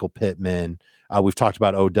Williams or Michael Pittman. We've talked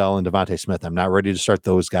about Odell and Devontae Smith. I'm not ready to start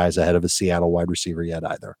those guys ahead of a Seattle wide receiver yet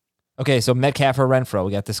either. Okay, so Metcalf or Renfrow?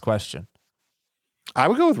 We got this question. I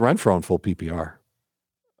would go with Renfrow in full PPR.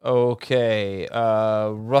 Okay,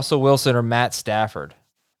 Russell Wilson or Matt Stafford?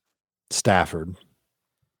 Stafford.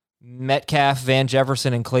 Metcalf, Van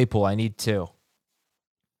Jefferson, and Claypool. I need 2.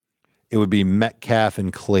 It would be Metcalf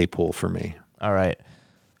and Claypool for me. All right.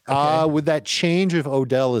 Okay. Would that change if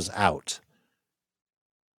Odell is out?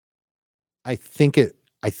 I think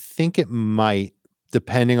it might,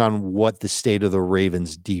 depending on what the state of the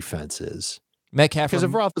Ravens defense is. Metcalf, because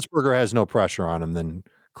if Roethlisberger has no pressure on him, then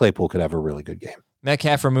Claypool could have a really good game.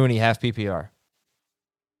 Metcalf or Mooney, half PPR?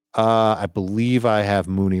 I believe I have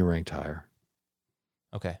Mooney ranked higher.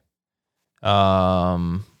 Okay.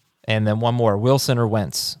 And then one more, Wilson or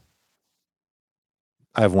Wentz?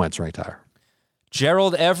 I have Wentz ranked higher.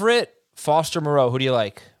 Gerald Everett, Foster Moreau. Who do you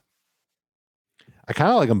like? I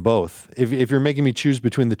kind of like them both. If you're making me choose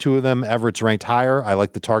between the two of them, Everett's ranked higher. I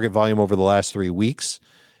like the target volume over the last 3 weeks.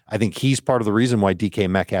 I think he's part of the reason why DK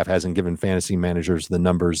Metcalf hasn't given fantasy managers the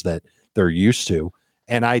numbers that they're used to.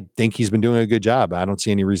 And I think he's been doing a good job. I don't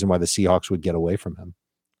see any reason why the Seahawks would get away from him.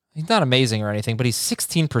 He's not amazing or anything, but he's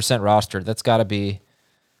 16% rostered. That's got to be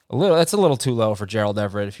that's a little too low for Gerald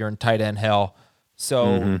Everett if you're in tight end hell.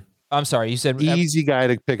 So I'm sorry, you said easy guy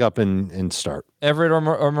to pick up and start. Everett or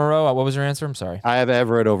Moreau? What was your answer? I'm sorry. I have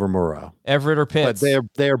Everett over Moreau. Everett or Pitts? But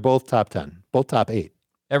they are both top 10, both top 8.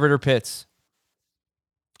 Everett or Pitts?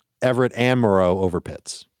 Everett and Moreau over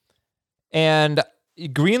Pitts. And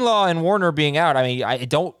Greenlaw and Warner being out, I mean, I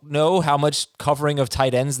don't know how much covering of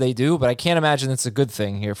tight ends they do, but I can't imagine it's a good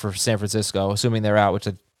thing here for San Francisco, assuming they're out, which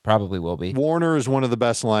it probably will be. Warner is one of the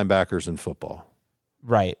best linebackers in football.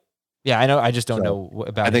 Right. Yeah, I know. I just don't know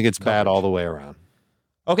about I think it's bad all the way around.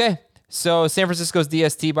 Okay. So San Francisco's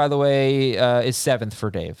DST, by the way, is 7th for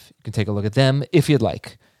Dave. You can take a look at them if you'd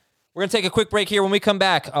like. We're going to take a quick break here. When we come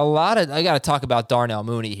back, I got to talk about Darnell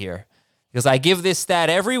Mooney here because I give this stat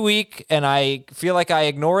every week and I feel like I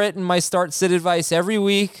ignore it in my start sit advice every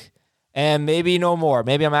week and maybe no more.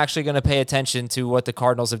 Maybe I'm actually going to pay attention to what the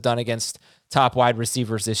Cardinals have done against top wide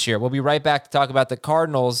receivers this year. We'll be right back to talk about the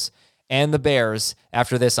Cardinals and the Bears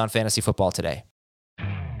after this on Fantasy Football Today.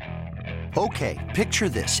 Okay, picture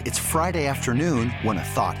this. It's Friday afternoon when a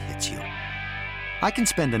thought hits you. I can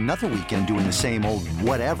spend another weekend doing the same old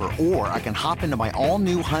whatever, or I can hop into my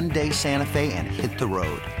all-new Hyundai Santa Fe and hit the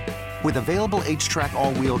road. With available H-Track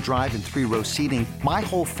all-wheel drive and 3-row seating, my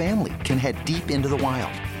whole family can head deep into the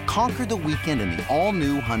wild. Conquer the weekend in the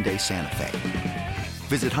all-new Hyundai Santa Fe.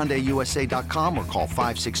 Visit HyundaiUSA.com or call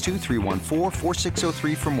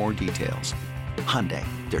 562-314-4603 for more details. Hyundai,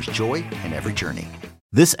 there's joy in every journey.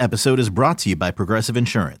 This episode is brought to you by Progressive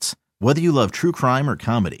Insurance. Whether you love true crime or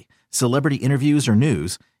comedy, celebrity interviews or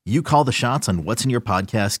news, you call the shots on what's in your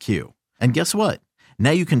podcast queue. And guess what?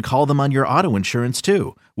 Now you can call them on your auto insurance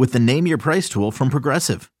too with the Name Your Price tool from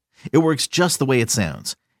Progressive. It works just the way it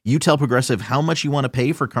sounds. You tell Progressive how much you want to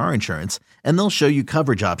pay for car insurance, and they'll show you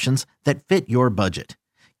coverage options that fit your budget.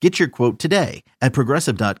 Get your quote today at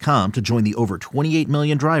Progressive.com to join the over 28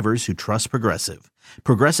 million drivers who trust Progressive.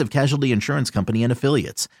 Progressive Casualty Insurance Company and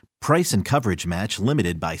Affiliates. Price and coverage match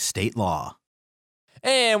limited by state law.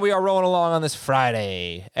 And we are rolling along on this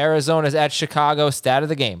Friday. Arizona's at Chicago. Stat of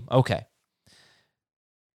the game. Okay.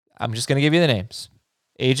 I'm just going to give you the names.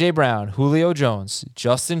 A.J. Brown, Julio Jones,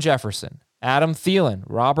 Justin Jefferson, Adam Thielen,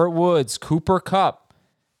 Robert Woods, Cooper Kupp,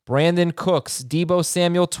 Brandon Cooks, Deebo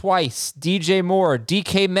Samuel twice, DJ Moore,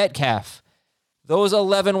 DK Metcalf. Those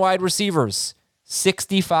 11 wide receivers,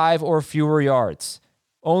 65 or fewer yards.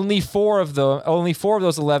 Only four of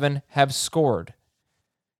those 11 have scored.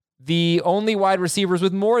 The only wide receivers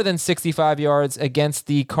with more than 65 yards against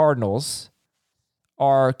the Cardinals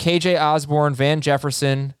are KJ Osborne, Van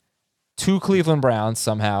Jefferson, 2 Cleveland Browns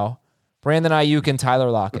somehow, Brandon Ayuk, and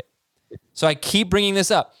Tyler Lockett. So I keep bringing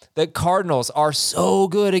this up. The Cardinals are so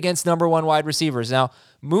good against number 1 wide receivers. Now,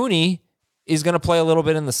 Mooney is going to play a little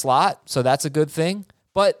bit in the slot, so that's a good thing.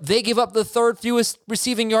 But they give up the 3rd fewest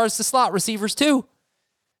receiving yards to slot receivers too.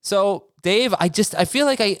 So, Dave, I feel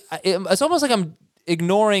like it's almost like I'm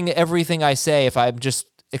ignoring everything I say if I'm just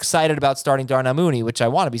excited about starting Darnell Mooney, which I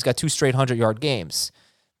want to be. He's got 2 straight 100-yard games.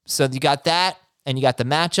 So you got that. and you got the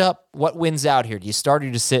matchup. What wins out here? Do you start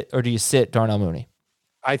or do you sit Darnell Mooney?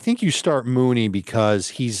 I think you start Mooney because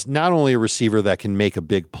he's not only a receiver that can make a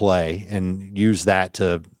big play and use that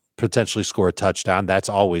to potentially score a touchdown. That's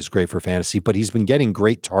always great for fantasy, but he's been getting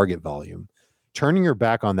great target volume. Turning your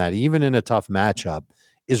back on that, even in a tough matchup,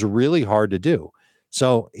 is really hard to do.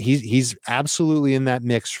 So he's absolutely in that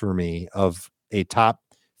mix for me of a top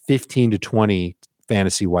 15 to 20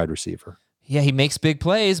 fantasy wide receiver. Yeah, he makes big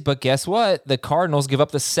plays, but guess what? The Cardinals give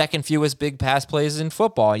up the second fewest big pass plays in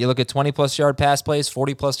football. You look at 20-plus yard pass plays,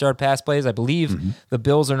 40-plus yard pass plays. I believe the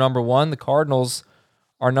Bills are number 1. The Cardinals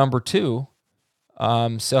are number 2.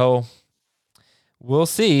 So we'll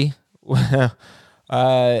see.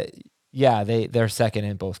 Yeah, they're second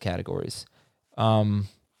in both categories. All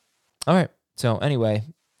right. So anyway,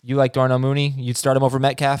 you like Darnell Mooney? You'd start him over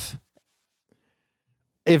Metcalf?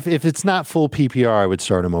 If it's not full PPR, I would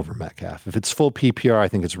start him over Metcalf. If it's full PPR, I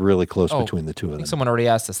think it's really close between the two of them. Someone already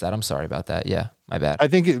asked us that. I'm sorry about that. Yeah, my bad. I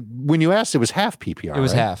think when you asked, it was half PPR. It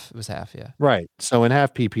was right? half. It was half, yeah. Right. So in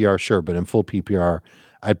half PPR, sure. But in full PPR,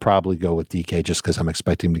 I'd probably go with DK just because I'm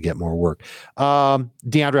expecting him to get more work.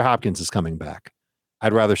 DeAndre Hopkins is coming back.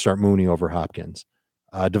 I'd rather start Mooney over Hopkins.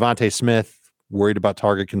 Devontae Smith, worried about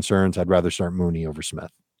target concerns. I'd rather start Mooney over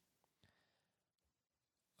Smith.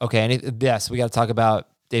 Okay, yes, we got to talk about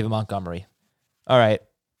David Montgomery. All right,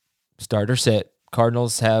 start or sit.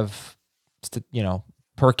 Cardinals have,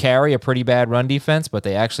 per carry, a pretty bad run defense, but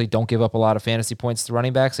they actually don't give up a lot of fantasy points to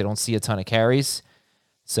running backs. They don't see a ton of carries.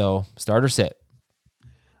 So start or sit.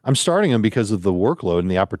 I'm starting him because of the workload and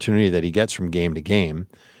the opportunity that he gets from game to game.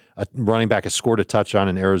 A running back has scored a touchdown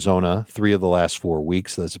in Arizona 3 of the last 4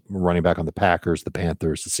 weeks. That's running back on the Packers, the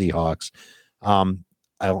Panthers, the Seahawks. I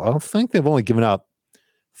don't think they've only given up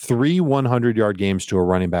 3 100-yard games to a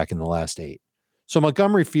running back in the last 8. So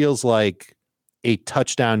Montgomery feels like a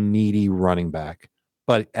touchdown-needy running back,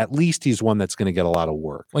 but at least he's one that's going to get a lot of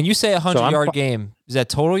work. When you say 100-yard game, is that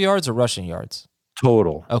total yards or rushing yards?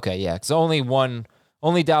 Total. Okay, yeah, because only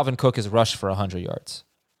Dalvin Cook has rushed for 100 yards.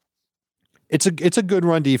 It's a good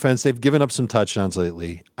run defense. They've given up some touchdowns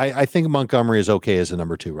lately. I think Montgomery is okay as a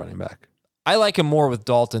number 2 running back. I like him more with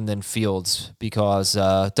Dalton than Fields because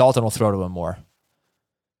Dalton will throw to him more.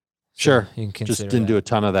 So sure. You can just didn't do a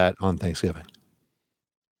ton of that on Thanksgiving.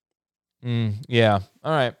 Yeah.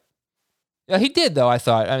 All right. Yeah, he did though. I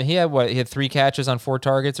thought. I mean, he had 3 catches on 4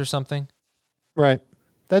 targets or something. Right.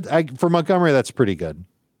 For Montgomery, that's pretty good.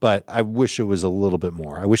 But I wish it was a little bit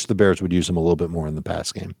more. I wish the Bears would use him a little bit more in the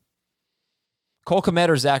pass game. Cole Kmet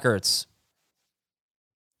or Zach Ertz?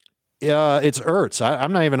 Yeah, it's Ertz.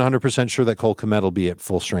 I'm not even 100% sure that Cole Kmet will be at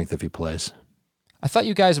full strength if he plays. I thought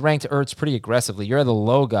you guys ranked Ertz pretty aggressively. You're the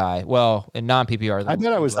low guy. Well, in non-PPR. I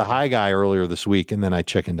bet I was the high guy earlier this week, and then I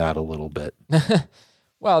chickened out a little bit.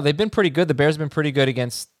 Well, they've been pretty good. The Bears have been pretty good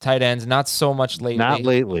against tight ends. Not so much lately. Not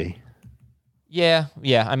lately. Yeah.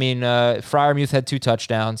 I mean, Freiermuth had 2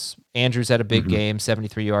 touchdowns. Andrews had a big game,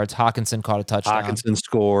 73 yards. Hawkinson caught a touchdown. Hawkinson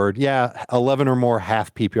scored. Yeah, 11 or more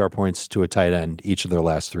half PPR points to a tight end each of their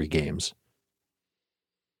last 3 games.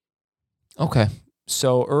 Okay.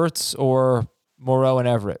 So Ertz or Moreau and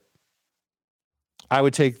Everett? I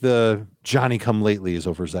would take the Johnny-come-latelys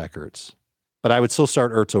over Zach Ertz. But I would still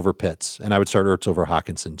start Ertz over Pitts, and I would start Ertz over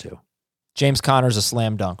Hawkinson too. James Conner's a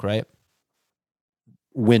slam dunk, right?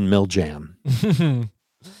 Windmill jam.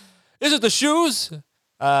 Is it the shoes?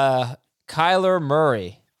 Kyler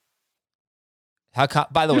Murray.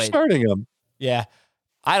 By the way, starting him. Yeah.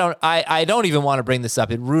 I don't even want to bring this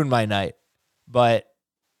up. It ruined my night. But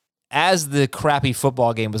as the crappy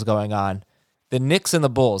football game was going on, the Knicks and the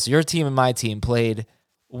Bulls, your team and my team, played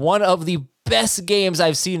one of the best games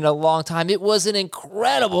I've seen in a long time. It was an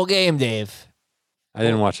incredible game, Dave. I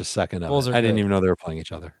didn't watch a second of Bulls it. are I didn't good. even know they were playing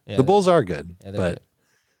each other. Yeah, the Bulls are good, yeah, but good.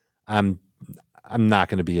 I'm not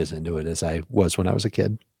going to be as into it as I was when I was a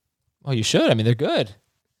kid. Oh, you should. I mean, they're good.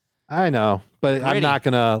 I know, but Gritty. I'm not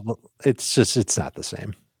going to. It's not the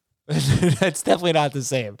same. It's definitely not the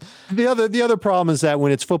same. The other problem is that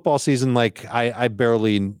when it's football season, like I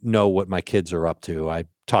barely know what my kids are up to. I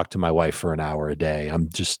talk to my wife for an hour a day. I'm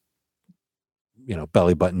just,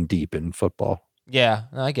 belly button deep in football. Yeah,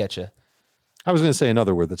 no, I get you. I was going to say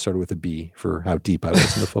another word that started with a B for how deep I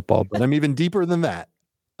was into football, but I'm even deeper than that.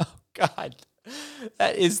 Oh, God.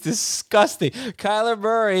 That is disgusting. Kyler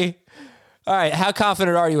Murray. All right, how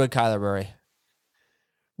confident are you in Kyler Murray?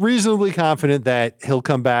 Reasonably confident that he'll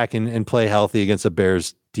come back and play healthy against a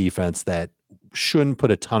Bears defense that shouldn't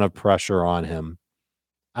put a ton of pressure on him.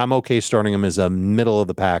 I'm okay starting him as a middle of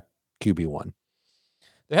the pack QB1.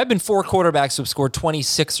 There have been 4 quarterbacks who have scored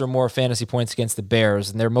 26 or more fantasy points against the Bears,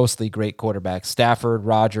 and they're mostly great quarterbacks. Stafford,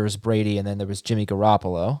 Rodgers, Brady, and then there was Jimmy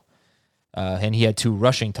Garoppolo. And he had 2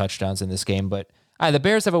 rushing touchdowns in this game. But the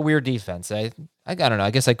Bears have a weird defense. I don't know. I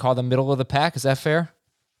guess I'd call them middle of the pack. Is that fair?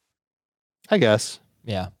 I guess.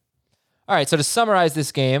 Yeah. All right, so to summarize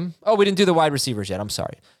this game, we didn't do the wide receivers yet. I'm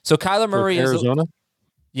sorry. So Kyler Murray is Arizona?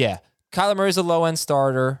 Kyler Murray's a low-end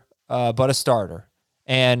starter, but a starter.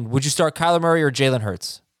 And would you start Kyler Murray or Jalen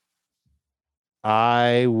Hurts?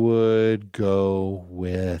 I would go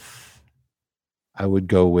with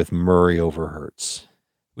Murray over Hurts.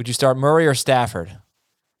 Would you start Murray or Stafford?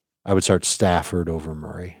 I would start Stafford over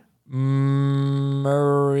Murray.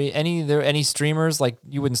 Murray. Any streamers? Like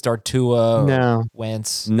you wouldn't start Tua? No.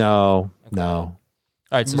 Wentz? No. All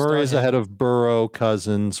right, so Murray is ahead of Burrow,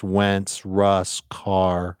 Cousins, Wentz, Russ,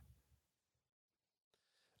 Carr.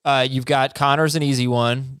 You've got Connor's an easy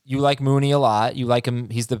one. You like Mooney a lot. You like him.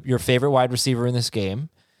 He's your favorite wide receiver in this game.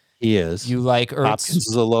 He is. You like Ertz. Hopkins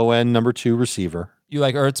is a low-end number 2 receiver. You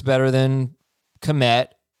like Ertz better than Kmet.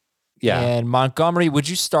 Yeah. And Montgomery, would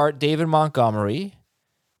you start David Montgomery?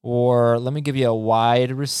 Or let me give you a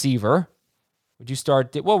wide receiver. Would you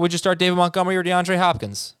start David Montgomery or DeAndre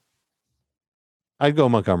Hopkins? I'd go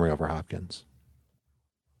Montgomery over Hopkins.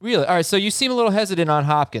 Really? All right, so you seem a little hesitant on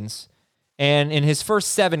Hopkins. And in his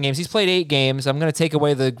first 7 games, he's played 8 games. I'm going to take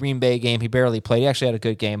away the Green Bay game. He barely played. He actually had a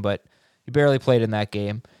good game, but he barely played in that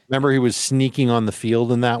game. Remember he was sneaking on the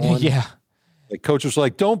field in that one? Yeah. The coach was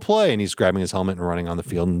like, don't play. And he's grabbing his helmet and running on the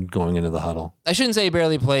field and going into the huddle. I shouldn't say he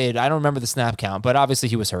barely played. I don't remember the snap count, but obviously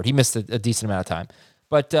he was hurt. He missed a decent amount of time.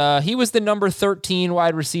 But he was the number 13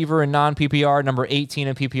 wide receiver in non-PPR, number 18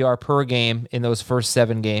 in PPR per game in those first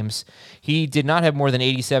 7 games. He did not have more than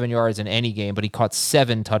 87 yards in any game, but he caught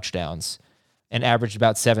 7 touchdowns and averaged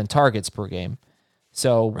about 7 targets per game.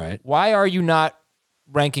 So Why are you not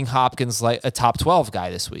ranking Hopkins like a top 12 guy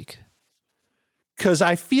this week? Because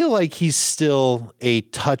I feel like he's still a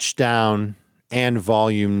touchdown and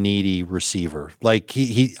volume needy receiver. Like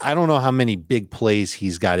I don't know how many big plays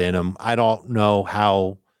he's got in him. I don't know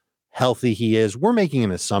how healthy he is. We're making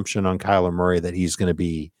an assumption on Kyler Murray that he's going to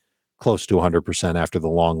be close to 100% after the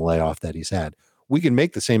long layoff that he's had. We can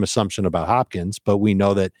make the same assumption about Hopkins, but we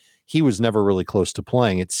know that he was never really close to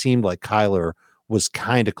playing. It seemed like Kyler was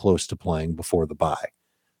kind of close to playing before the bye.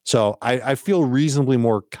 So I feel reasonably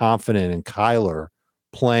more confident in Kyler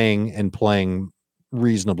playing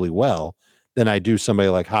reasonably well than I do somebody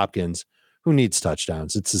like Hopkins who needs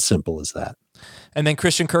touchdowns. It's as simple as that. And then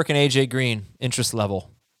Christian Kirk and AJ Green, interest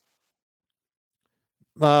level.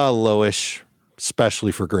 Lowish,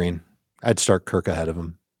 especially for Green. I'd start Kirk ahead of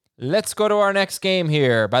him. Let's go to our next game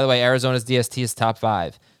here. By the way, Arizona's DST is top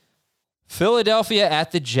 5. Philadelphia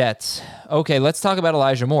at the Jets. Okay, let's talk about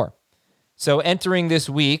Elijah Moore. So entering this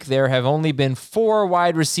week, there have only been 4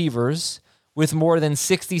 wide receivers with more than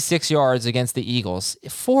 66 yards against the Eagles.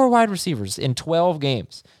 4 wide receivers in 12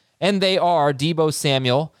 games. And they are Deebo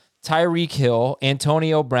Samuel, Tyreek Hill,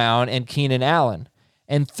 Antonio Brown, and Keenan Allen.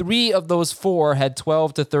 And 3 of those 4 had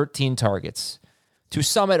 12 to 13 targets. To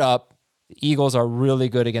sum it up, the Eagles are really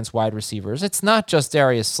good against wide receivers. It's not just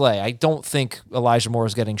Darius Slay. I don't think Elijah Moore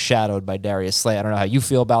is getting shadowed by Darius Slay. I don't know how you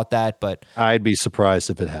feel about that, but I'd be surprised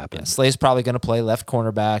if it happened. Yeah, Slay's probably going to play left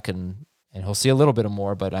cornerback, and he'll see a little bit of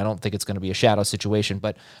more, but I don't think it's going to be a shadow situation.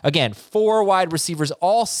 But again, 4 wide receivers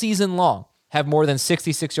all season long have more than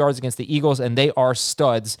 66 yards against the Eagles, and they are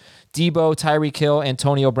studs. Deebo, Tyreek Hill,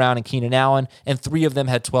 Antonio Brown, and Keenan Allen, and 3 of them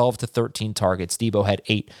had 12 to 13 targets. Deebo had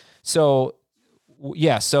 8. So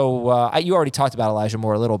you already talked about Elijah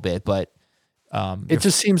Moore a little bit, but it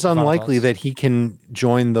just seems unlikely that he can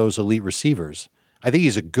join those elite receivers. I think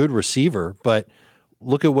he's a good receiver, but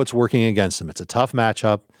look at what's working against him. It's a tough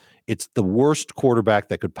matchup. It's the worst quarterback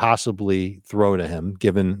that could possibly throw to him,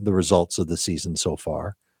 given the results of the season so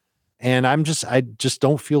far. And I just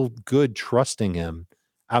don't feel good trusting him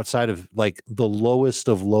outside of like the lowest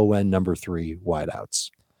of low end number 3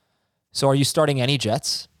 wideouts. So are you starting any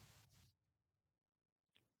Jets?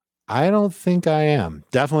 I don't think I am.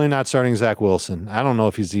 Definitely not starting Zach Wilson. I don't know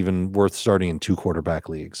if he's even worth starting in 2 quarterback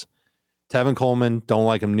leagues. Tevin Coleman, don't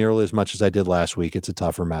like him nearly as much as I did last week. It's a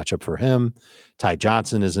tougher matchup for him. Ty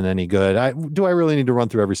Johnson isn't any good. Do I really need to run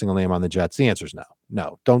through every single name on the Jets? The answer is no.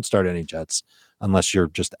 No, don't start any Jets unless you're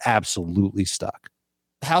just absolutely stuck.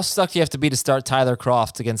 How stuck do you have to be to start Tyler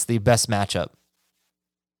Kroft against the best matchup?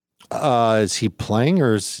 Is he playing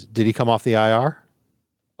or did he come off the IR?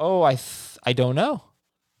 Oh, I don't know.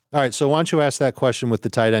 All right, so why don't you ask that question with the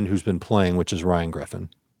tight end who's been playing, which is Ryan Griffin.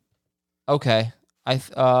 Okay.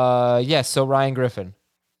 So Ryan Griffin.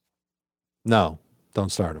 No,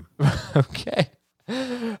 don't start him. Okay.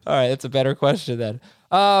 All right, that's a better question then.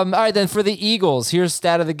 All right, then for the Eagles, here's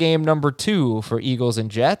stat of the game number 2 for Eagles and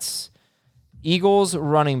Jets. Eagles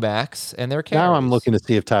running backs and their carries. Now I'm looking to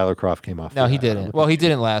see if Tyler Kroft came off. No, he didn't. Well, he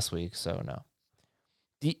didn't last week, so no.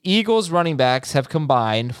 The Eagles running backs have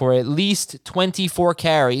combined for at least 24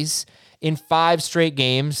 carries in 5 straight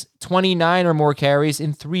games, 29 or more carries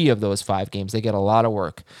in 3 of those 5 games. They get a lot of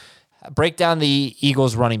work. Break down the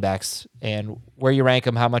Eagles running backs and where you rank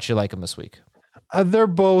them, how much you like them this week. They're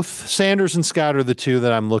both, Sanders and Scott are the two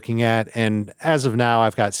that I'm looking at. And as of now,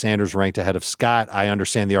 I've got Sanders ranked ahead of Scott. I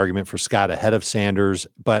understand the argument for Scott ahead of Sanders,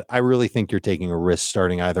 but I really think you're taking a risk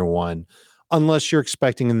starting either one, unless you're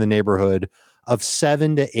expecting in the neighborhood of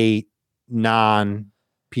 7 to 8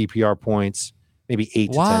 non-PPR points, maybe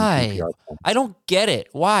 8 to 10 PPR points. I don't get it.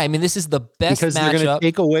 Why? I mean, this is the best because they're going to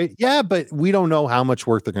take away. Yeah, but we don't know how much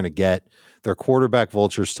work they're going to get. Their quarterback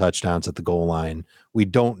vultures touchdowns at the goal line. We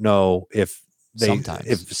don't know if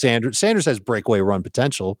Sanders has breakaway run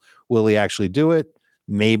potential. Will he actually do it?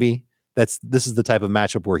 Maybe. This is the type of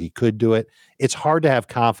matchup where he could do it. It's hard to have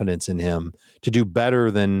confidence in him to do better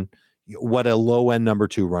than what a low-end number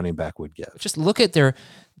 2 running back would give. Just look at the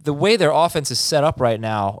way their offense is set up right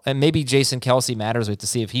now, and maybe Jason Kelce matters to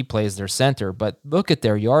see if he plays their center, but look at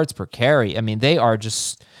their yards per carry. I mean, they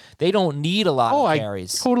don't need a lot of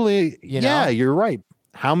carries. Totally. You're right.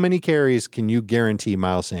 How many carries can you guarantee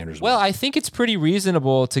Miles Sanders? Well, I think it's pretty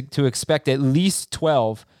reasonable to expect at least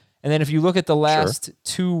 12. And then if you look at the last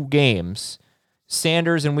 2 games,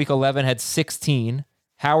 Sanders in week 11 had 16,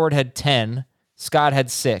 Howard had 10, Scott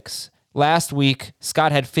had 6. Last week,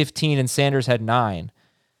 Scott had 15 and Sanders had 9.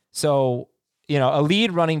 So, a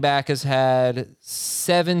lead running back has had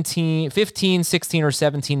 15, 16, or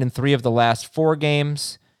 17 in 3 of the last 4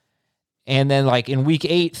 games. And then in week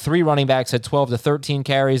 8, 3 running backs had 12 to 13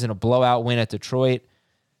 carries in a blowout win at Detroit.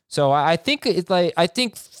 So I think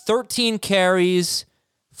 13 carries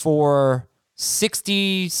for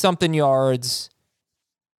 60 something yards.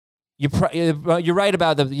 You're right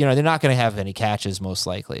about they're not going to have any catches most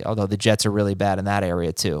likely, although the Jets are really bad in that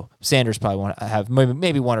area too. Sanders probably won't have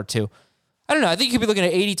maybe 1 or 2. I don't know. I think you could be looking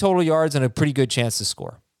at 80 total yards and a pretty good chance to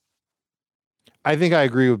score. I think I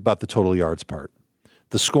agree about the total yards part.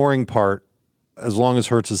 The scoring part, as long as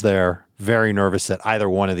Hurts is there, very nervous that either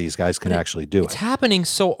one of these guys can actually do it. It's happening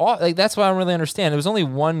so often. That's what I don't really understand. There was only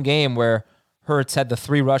one game where Hurts had the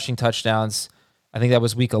 3 rushing touchdowns. I think that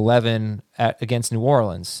was week 11 against New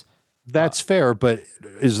Orleans. That's fair, but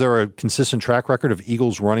is there a consistent track record of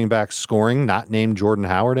Eagles running backs scoring, not named Jordan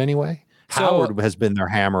Howard anyway? Howard has been their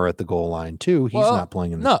hammer at the goal line too. He's not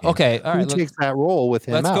playing in this game. Okay, all right. Who takes that role with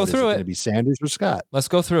him? Let's go through it. Going to be Sanders or Scott? Let's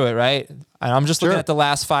go through it, right? And I'm just looking at the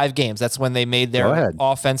last 5 games. That's when they made their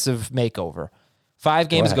offensive makeover. 5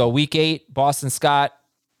 games ago, week 8, Boston Scott,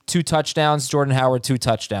 2 touchdowns. Jordan Howard, 2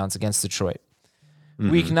 touchdowns against Detroit.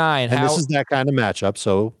 Mm-hmm. Week 9, and this is that kind of matchup,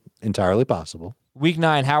 so entirely possible. Week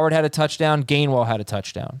 9, Howard had a touchdown. Gainwell had a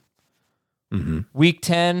touchdown. Mm-hmm. Week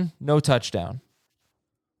 10, no touchdown.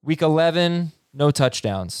 Week 11, no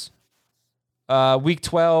touchdowns. Week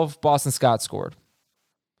 12, Boston Scott scored.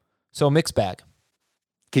 So mixed bag.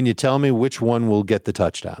 Can you tell me which one will get the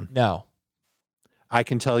touchdown? No. I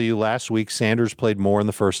can tell you last week, Sanders played more in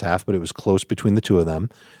the first half, but it was close between the two of them.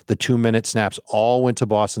 The 2-minute snaps all went to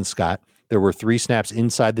Boston Scott. There were 3 snaps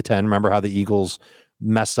inside the 10. Remember how the Eagles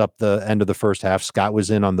messed up the end of the first half? Scott was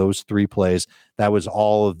in on those 3 plays. That was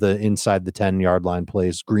all of the inside the 10-yard line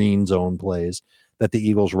plays, green zone plays that the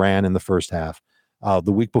Eagles ran in the first half.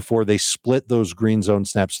 The week before, they split those green zone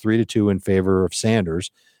snaps 3-2 in favor of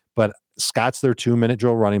Sanders. But Scott's their 2-minute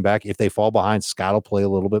drill running back. If they fall behind, Scott will play a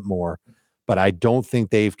little bit more. But I don't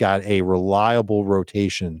think they've got a reliable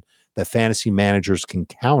rotation that fantasy managers can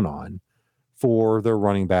count on for their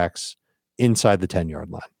running backs inside the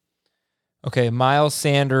 10-yard line. Okay, Miles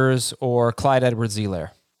Sanders or Clyde Edwards-Helaire?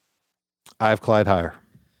 I have Clyde higher.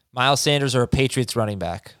 Miles Sanders or a Patriots running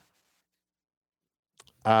back?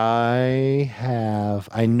 I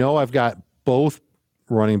know I've got both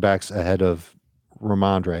running backs ahead of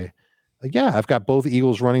Ramondre. Yeah, I've got both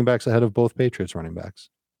Eagles running backs ahead of both Patriots running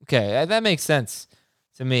backs. Okay, that makes sense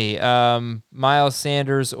to me. Miles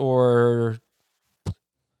Sanders or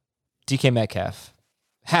DK Metcalf?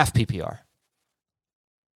 Half PPR.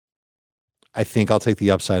 I think I'll take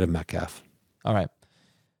the upside of Metcalf. All right.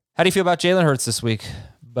 How do you feel about Jalen Hurts this week,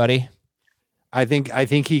 buddy? I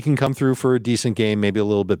think he can come through for a decent game, maybe a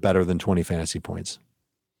little bit better than 20 fantasy points.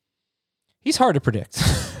 He's hard to predict.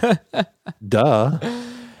 Duh.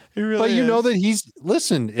 He really but you is. know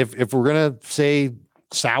that if we're going to say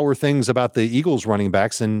sour things about the Eagles running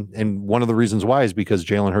backs, and one of the reasons why is because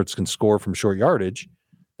Jalen Hurts can score from short yardage,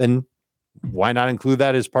 then why not include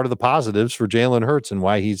that as part of the positives for Jalen Hurts and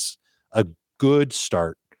why he's a good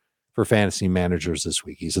start for fantasy managers this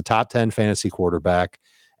week? He's a top 10 fantasy quarterback,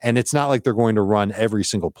 and it's not like they're going to run every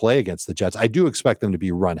single play against the Jets. I do expect them to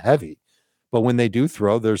be run heavy, but when they do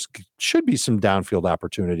throw, there's should be some downfield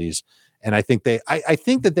opportunities. And I think I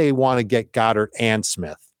think that they want to get Goddard and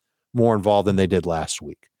Smith more involved than they did last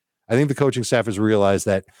week. I think the coaching staff has realized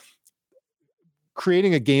that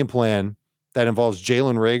creating a game plan that involves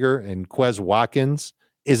Jalen Reagor and Quez Watkins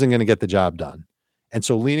isn't going to get the job done. And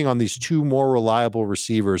so leaning on these two more reliable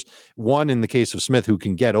receivers, one in the case of Smith, who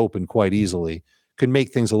can get open quite easily, could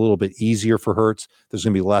make things a little bit easier for Hurts. There's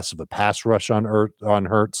going to be less of a pass rush on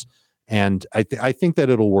Hurts. And I think that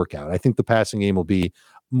it'll work out. I think the passing game will be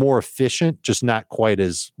more efficient, just not quite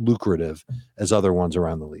as lucrative as other ones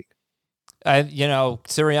around the league.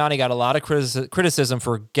 Sirianni got a lot of criticism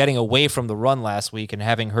for getting away from the run last week and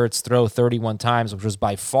having Hurts throw 31 times, which was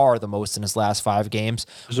by far the most in his last 5 games.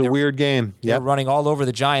 It was a weird game. They're running all over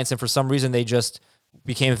the Giants, and for some reason they just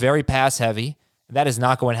became very pass heavy. That is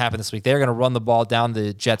not going to happen this week. They're going to run the ball down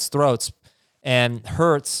the Jets' throats. And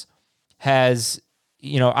Hurts has,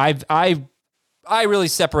 I really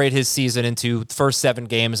separate his season into the first 7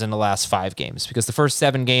 games and the last 5 games, because the first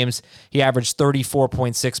 7 games, he averaged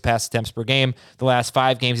 34.6 pass attempts per game. The last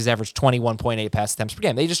 5 games, he's averaged 21.8 pass attempts per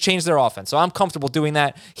game. They just changed their offense. So I'm comfortable doing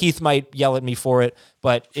that. Heath might yell at me for it,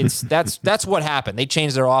 but that's what happened. They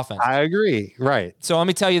changed their offense. I agree. Right. So let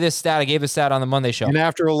me tell you this stat. I gave this stat on the Monday show. And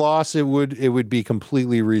after a loss, it would be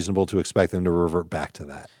completely reasonable to expect them to revert back to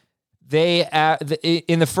that.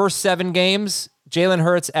 In the first 7 games, Jalen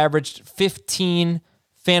Hurts averaged 15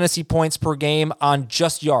 fantasy points per game on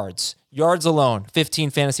just yards. Yards alone, 15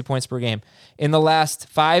 fantasy points per game. In the last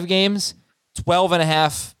 5 games,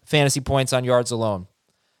 12.5 fantasy points on yards alone.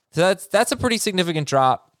 So that's a pretty significant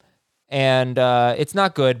drop, and it's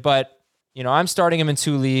not good, but I'm starting him in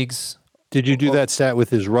 2 leagues. Did you do that stat with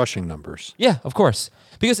his rushing numbers? Yeah, of course.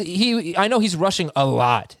 Because I know he's rushing a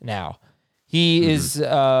lot now. He is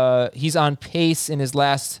he's on pace in his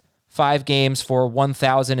last 5 games for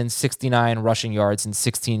 1,069 rushing yards in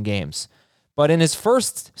 16 games. But in his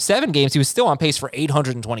first 7 games, he was still on pace for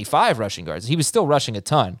 825 rushing yards. He was still rushing a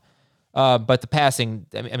ton. But the passing,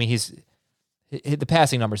 the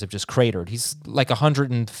passing numbers have just cratered. He's like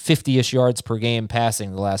 150-ish yards per game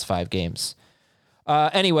passing the last 5 games.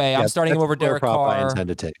 Anyway, I'm starting him over Derek Carr. I intend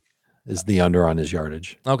to take is the under on his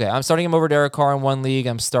yardage. Okay, I'm starting him over Derek Carr in 1 league.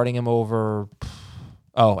 I'm starting him over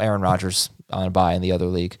Aaron Rodgers on a bye in the other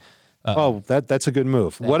league. That's a good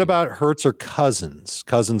move. What about Hurts or Cousins?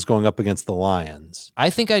 Cousins going up against the Lions. I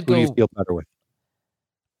think I'd Who go. do you feel better with?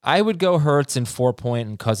 I would go Hurts in 4-point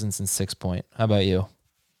and Cousins in 6-point. How about you?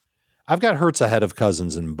 I've got Hurts ahead of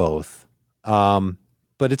Cousins in both,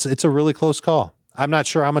 but it's a really close call. I'm not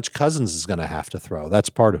sure how much Cousins is going to have to throw. That's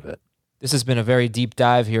part of it. This has been a very deep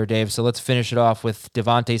dive here, Dave. So let's finish it off with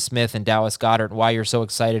Devontae Smith and Dallas Goedert and why you're so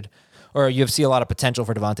excited, or you see a lot of potential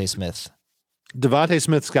for Devontae Smith. Devontae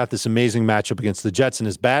Smith's got this amazing matchup against the Jets, and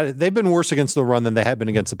is bad. They've been worse against the run than they have been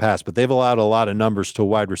against the pass, but they've allowed a lot of numbers to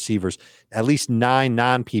wide receivers, at least 9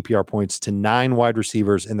 non-PPR points to 9 wide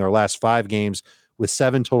receivers in their last 5 games with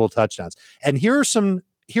 7 total touchdowns. And here's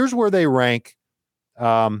where they rank.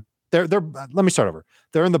 Let me start over.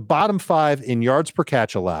 They're in the bottom 5 in yards per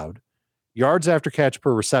catch allowed, yards after catch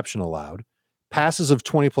per reception allowed, passes of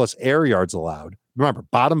 20 plus air yards allowed. Remember,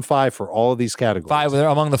 bottom 5 for all of these categories. They're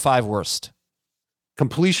among the 5 worst.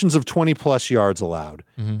 Completions of 20 plus yards allowed.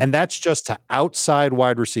 Mm-hmm. And that's just to outside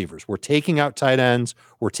wide receivers. We're taking out tight ends.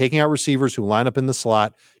 We're taking out receivers who line up in the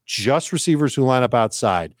slot, just receivers who line up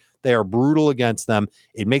outside. They are brutal against them.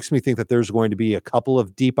 It makes me think that there's going to be a couple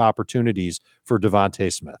of deep opportunities for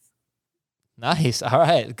Devontae Smith. Nice. All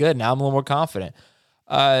right, good. Now I'm a little more confident.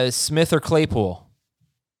 Smith or Claypool?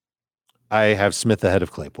 I have Smith ahead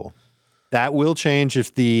of Claypool. That will change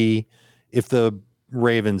if the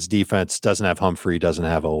Ravens defense doesn't have Humphrey, doesn't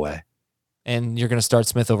have Owe. And you're going to start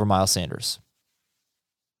Smith over Miles Sanders.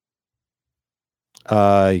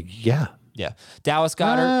 Yeah. Yeah. Dallas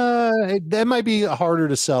Goedert. That might be harder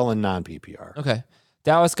to sell in non-PPR. Okay.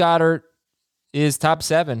 Dallas Goedert is top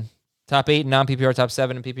 7, top 8 in non-PPR, top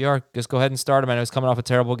 7 in PPR. Just go ahead and start him. I know he's coming off a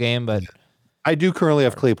terrible game, but I do currently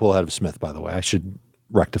have Claypool ahead of Smith, by the way. I should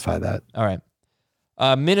rectify that. All right.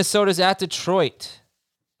 Minnesota's at Detroit.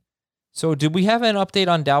 So did we have an update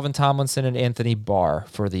on Dalvin Tomlinson and Anthony Barr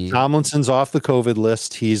for the... Tomlinson's off the COVID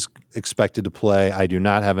list. He's expected to play. I do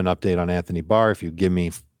not have an update on Anthony Barr. If you give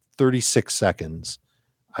me 36 seconds,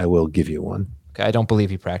 I will give you one. Okay, I don't believe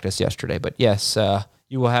he practiced yesterday, but yes,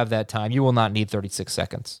 you will have that time. You will not need 36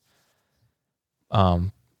 seconds.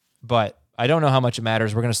 But I don't know how much it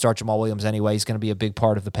matters. We're going to start Jamal Williams anyway. He's going to be a big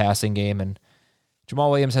part of the passing game. And Jamal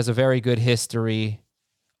Williams has a very good history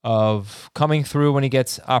of coming through when he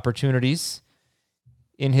gets opportunities.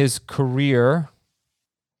 In his career,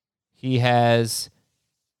 he has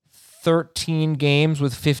 13 games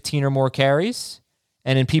with 15 or more carries.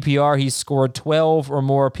 And in PPR, he's scored 12 or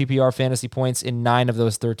more PPR fantasy points in 9 of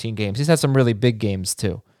those 13 games. He's had some really big games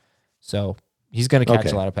too. So he's going to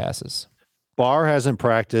catch a lot of passes. Barr hasn't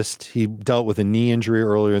practiced. He dealt with a knee injury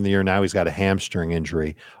earlier in the year. Now he's got a hamstring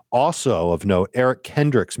injury. Also of note, Eric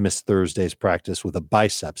Kendricks missed Thursday's practice with a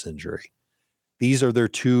biceps injury. These are their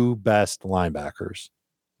 2 best linebackers.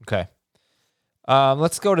 Okay.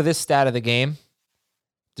 Let's go to this stat of the game.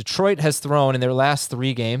 Detroit has thrown in their last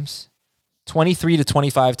 3 games 23 to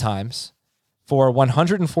 25 times for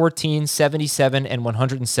 114, 77, and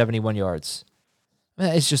 171 yards.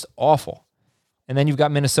 It's just awful. And then you've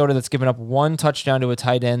got Minnesota that's given up 1 touchdown to a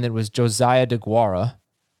tight end that was Josiah DeGuara.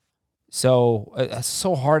 So it's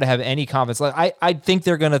so hard to have any confidence. Like I think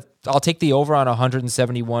they're going to, I'll take the over on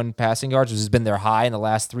 171 passing yards, which has been their high in the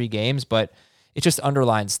last 3 games, but it just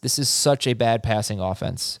underlines this is such a bad passing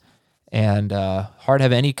offense and hard to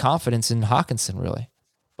have any confidence in Hockenson, really.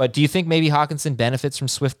 But do you think maybe Hockenson benefits from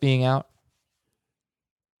Swift being out?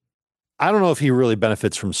 I don't know if he really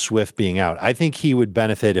benefits from Swift being out. I think he would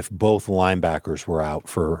benefit if both linebackers were out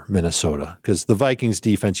for Minnesota, because the Vikings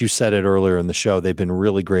defense, you said it earlier in the show, they've been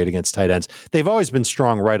really great against tight ends. They've always been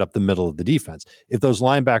strong right up the middle of the defense. If those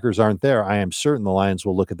linebackers aren't there, I am certain the Lions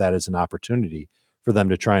will look at that as an opportunity for them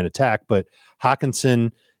to try and attack. But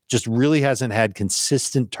Hockenson just really hasn't had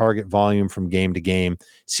consistent target volume from game to game.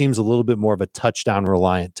 Seems a little bit more of a touchdown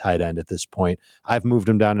reliant tight end at this point. I've moved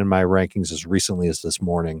him down in my rankings as recently as this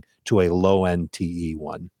morning to a low end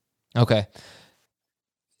TE1. Okay.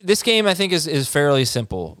 This game I think is fairly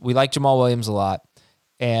simple. We like Jamal Williams a lot,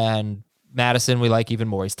 and Madison we like even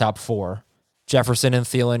more. He's top 4. Jefferson and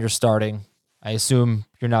Thielen you're starting. I assume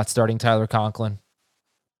you're not starting Tyler Conklin.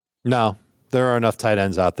 No. There are enough tight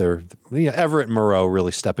ends out there. Yeah, Everett and Moreau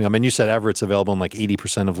really stepping up. And you said Everett's available in like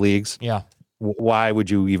 80% of leagues. Yeah. Why would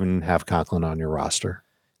you even have Conklin on your roster?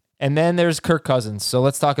 And then there's Kirk Cousins. So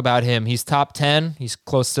let's talk about him. He's top 10. He's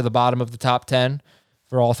close to the bottom of the top 10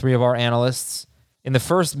 for all 3 of our analysts. In the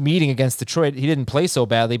first meeting against Detroit, he didn't play so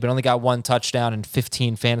badly, but only got 1 touchdown and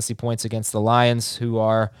 15 fantasy points against the Lions, who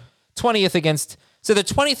are 20th against... So they're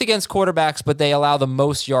 20th against quarterbacks, but they allow the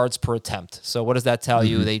most yards per attempt. So what does that tell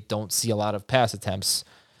you? They don't see a lot of pass attempts.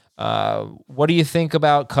 What do you think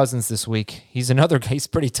about Cousins this week? He's another guy. He's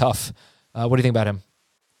pretty tough. What do you think about him?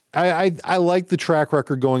 I like the track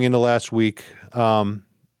record going into last week.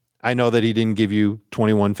 I know that he didn't give you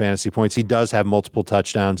 21 fantasy points. He does have multiple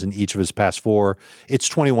touchdowns in each of his past 4. It's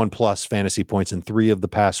 21 plus fantasy points in 3 of the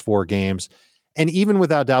past 4 games. And even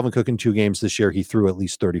without Dalvin Cook in 2 games this year, he threw at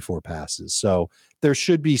least 34 passes. So there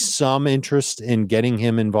should be some interest in getting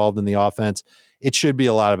him involved in the offense. It should be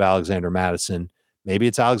a lot of Alexander Madison. Maybe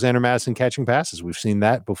it's Alexander Madison catching passes. We've seen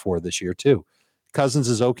that before this year too. Cousins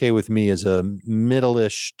is okay with me as a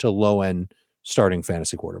middle-ish to low-end starting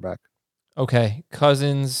fantasy quarterback. Okay,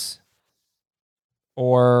 Cousins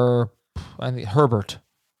or I think Herbert.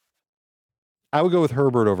 I would go with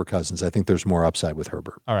Herbert over Cousins. I think there's more upside with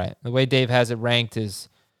Herbert. All right. The way Dave has it ranked is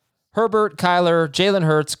Herbert, Kyler, Jalen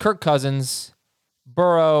Hurts, Kirk Cousins,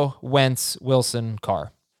 Burrow, Wentz, Wilson,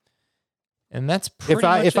 Carr. And that's pretty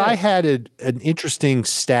much if it. I had an interesting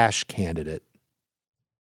stash candidate,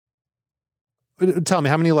 tell me,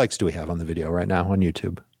 how many likes do we have on the video right now on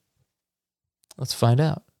YouTube? Let's find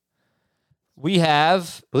out. We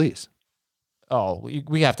have... Please. Oh,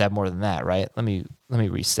 we have to have more than that, right? Let me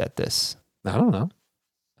reset this. I don't know.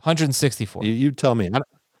 164. You tell me.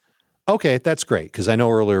 Okay, that's great, because I know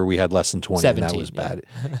earlier we had less than 20, 17, and that was bad.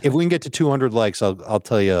 If we can get to 200 likes, I'll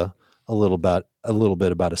tell you a little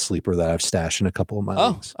bit about a sleeper that I've stashed in a couple of my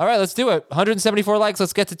leagues. All right, let's do it. 174 likes.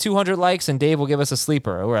 Let's get to 200 likes, and Dave will give us a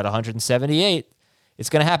sleeper. We're at 178. It's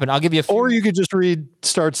going to happen. I'll give you a few. Or you could just read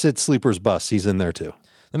Start Sit Sleepers Bus. He's in there too.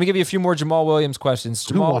 Let me give you a few more Jamal Williams questions.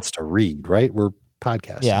 Who wants to read, right? We're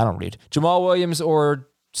podcasting. Yeah, I don't read. Jamal Williams or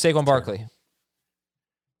Saquon Barkley?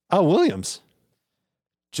 Oh, Williams.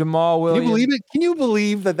 Jamal Williams. Can you believe it? Can you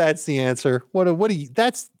believe that that's the answer? What do you,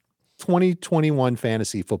 that's 2021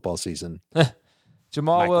 fantasy football season.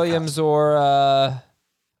 Jamal Michael Williams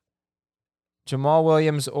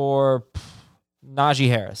or Najee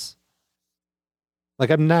Harris. Like,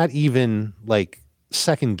 I'm not even like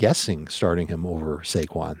second guessing starting him over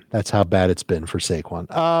Saquon. That's how bad it's been for Saquon.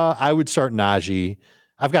 I would start Najee.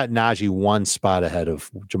 I've got Najee 1 spot ahead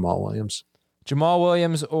of Jamal Williams. Jamal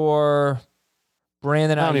Williams or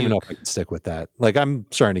Brandon Ayuk. I don't even know if I can stick with that. Like, I'm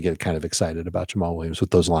starting to get kind of excited about Jamal Williams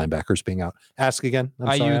with those linebackers being out. Ask again.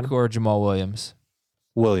 I'm sorry, Ayuk Adam. or Jamal Williams?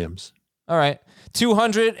 Williams. All right.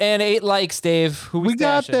 208 likes, Dave. Who We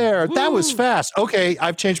got stashing? there. Woo! That was fast. Okay,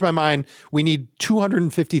 I've changed my mind. We need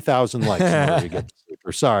 250,000 likes in order to get the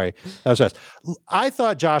sleeper. Sorry, that was fast. I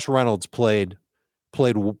thought Josh Reynolds played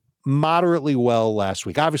moderately well last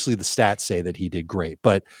week. Obviously, the stats say that he did great,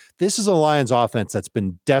 but this is a Lions offense that's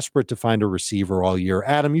been desperate to find a receiver all year.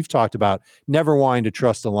 Adam, you've talked about never wanting to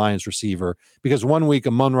trust a Lions receiver because one week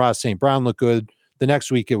Amon-Ra St. Brown looked good. The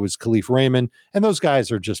next week it was Khalif Raymond, and those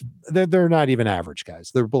guys are just, they're not even average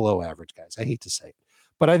guys. They're below average guys. I hate to say it,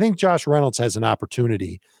 but I think Josh Reynolds has an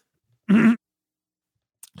opportunity,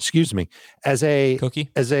 excuse me, as a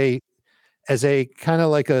kind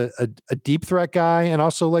of like a deep threat guy and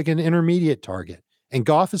also like an intermediate target. And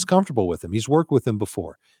Goff is comfortable with him. He's worked with him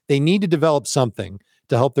before. They need to develop something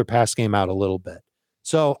to help their pass game out a little bit.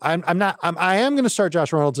 So I am going to start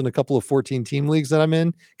Josh Reynolds in a couple of 14-team leagues that I'm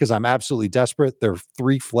in because I'm absolutely desperate. There are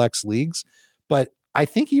 3 flex leagues, but I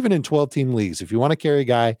think even in 12-team leagues, if you want to carry a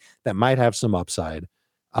guy that might have some upside,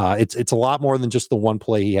 it's a lot more than just the one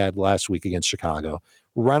play he had last week against Chicago.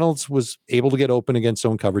 Reynolds was able to get open against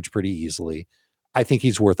zone coverage pretty easily. I think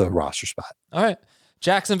he's worth a roster spot. All right.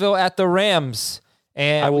 Jacksonville at the Rams.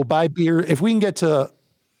 And I will buy beer if we can get to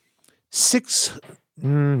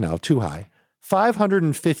too high.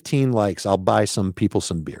 515 likes. I'll buy some people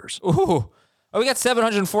some beers. Ooh. Oh, we got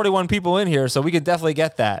 741 people in here, so we could definitely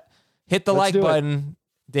get that. Hit the like button.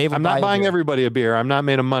 Dave, I'm not buying everybody a beer. I'm not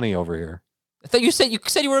made of money over here. I thought you said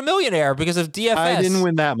you were a millionaire because of DFS. I didn't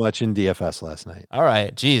win that much in DFS last night. All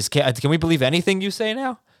right. Geez. Can we believe anything you say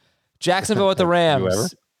now? Jacksonville at the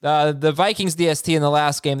Rams. The Vikings DST in the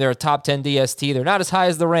last game, they're a top 10 DST. They're not as high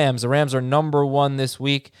as the Rams. The Rams are number 1 this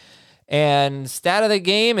week. And stat of the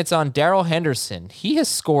game, it's on Darrell Henderson. He has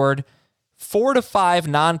scored 4 to 5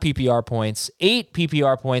 non-PPR points, 8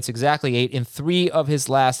 PPR points, exactly 8, in 3 of his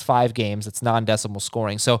last 5 games. It's non-decimal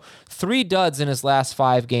scoring. So 3 duds in his last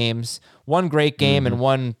 5 games, 1 great game and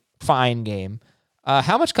 1 fine game.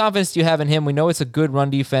 How much confidence do you have in him? We know it's a good run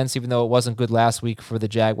defense, even though it wasn't good last week for the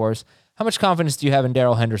Jaguars. How much confidence do you have in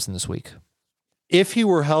Darrell Henderson this week? If he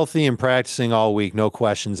were healthy and practicing all week, no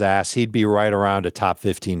questions asked, he'd be right around a top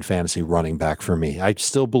 15 fantasy running back for me. I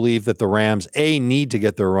still believe that the Rams, A, need to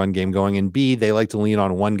get their run game going, and B, they like to lean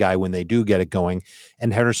on one guy when they do get it going,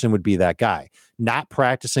 and Henderson would be that guy. Not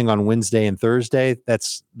practicing on Wednesday and Thursday,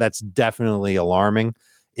 that's definitely alarming.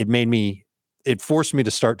 It forced me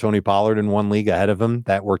to start Tony Pollard in one league ahead of him.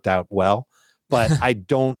 That worked out well, but I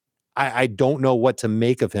don't know what to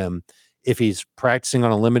make of him if he's practicing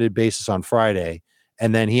on a limited basis on Friday,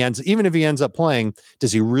 and then even if he ends up playing,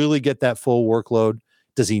 does he really get that full workload?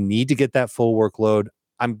 Does he need to get that full workload?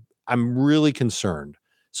 I'm really concerned.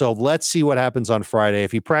 So let's see what happens on Friday.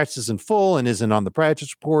 If he practices in full and isn't on the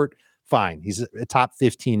practice report, fine. He's a top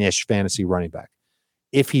 15-ish fantasy running back.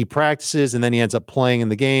 If he practices and then he ends up playing in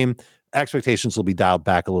the game, expectations will be dialed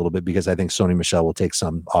back a little bit because I think Sony Michel will take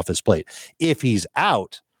some off his plate. If he's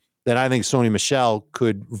out, then I think Sony Michel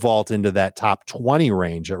could vault into that top 20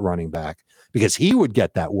 range at running back because he would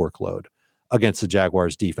get that workload against the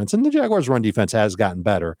Jaguars defense. And the Jaguars run defense has gotten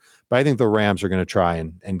better, but I think the Rams are going to try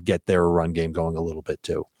and get their run game going a little bit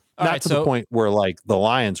too. Not to the point where like the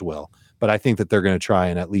Lions will, but I think that they're going to try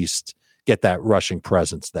and at least get that rushing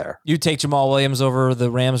presence there. You take Jamal Williams over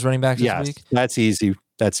the Rams running back this week? That's easy.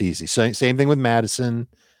 That's easy. So, same thing with Madison.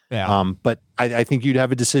 Yeah. But I think you'd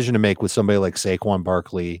have a decision to make with somebody like Saquon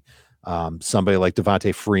Barkley, somebody like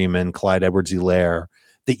Devontae Freeman, Clyde Edwards-Helaire,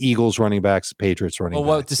 the Eagles running backs, the Patriots running backs.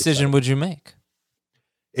 Well, what decision would you make?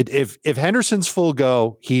 If Henderson's full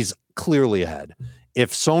go, he's clearly ahead.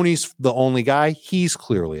 If Sony's the only guy, he's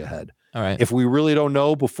clearly ahead. All right. If we really don't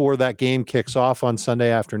know before that game kicks off on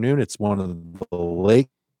Sunday afternoon, it's one of the late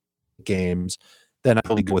games, then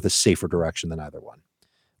I'll go with a safer direction than either one.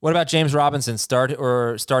 What about James Robinson? Start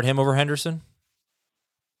him over Henderson?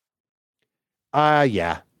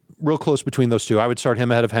 Yeah. Real close between those two. I would start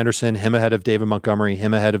him ahead of Henderson, him ahead of David Montgomery,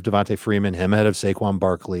 him ahead of Devontae Freeman, him ahead of Saquon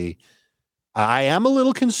Barkley. I am a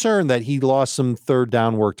little concerned that he lost some third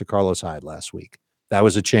down work to Carlos Hyde last week. That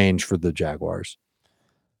was a change for the Jaguars.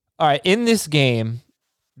 All right. In this game,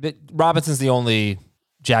 Robinson's the only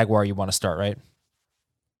Jaguar you want to start, right?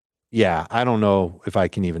 Yeah. I don't know if I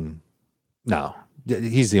can even. No.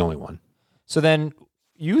 He's the only one. So then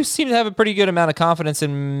you seem to have a pretty good amount of confidence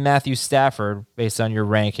in Matthew Stafford based on your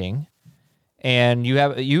ranking. And you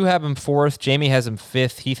have him 4th. Jamie has him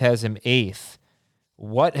 5th. Heath has him 8th.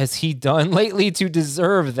 What has he done lately to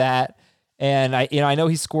deserve that? And I know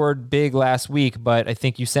he scored big last week, but I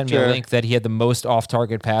think you sent me a link that he had the most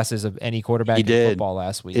off-target passes of any quarterback in football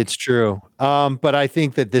last week. It's true. But I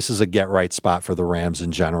think that this is a get-right spot for the Rams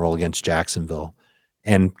in general against Jacksonville,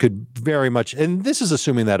 and could very much. And this is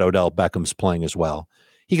assuming that Odell Beckham's playing as well.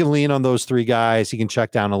 He can lean on those three guys. He can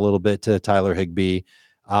check down a little bit to Tyler Higbee.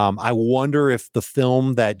 I wonder if the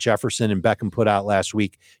film that Jefferson and Beckham put out last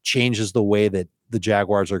week changes the way that the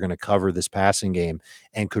Jaguars are going to cover this passing game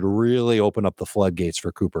and could really open up the floodgates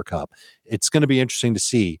for Cooper Kupp. It's going to be interesting to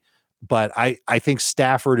see, but I think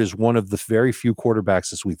Stafford is one of the very few quarterbacks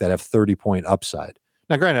this week that have 30-point upside.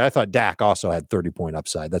 Now, granted, I thought Dak also had 30-point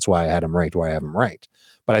upside. That's why I had him ranked where I have him ranked.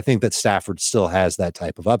 But I think that Stafford still has that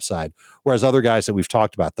type of upside, whereas other guys that we've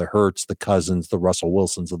talked about, the Hurts, the Cousins, the Russell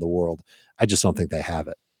Wilsons of the world, I just don't think they have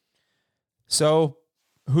it. So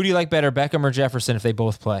who do you like better, Beckham or Jefferson, if they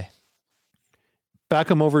both play?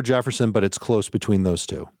 Beckham over Jefferson, but it's close between those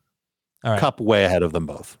two. All right. Kupp way ahead of them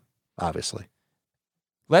both, obviously.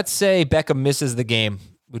 Let's say Beckham misses the game.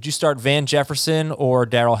 Would you start Van Jefferson or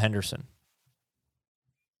Darrell Henderson?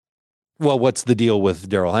 Well, what's the deal with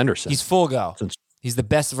Darrell Henderson? He's full go. He's the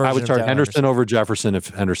best version of I would start Darrell Henderson over Jefferson if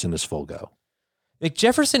Henderson is full go. Like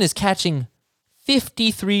Jefferson is catching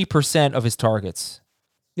 53% of his targets.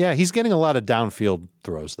 Yeah, he's getting a lot of downfield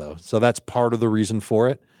throws, though. So that's part of the reason for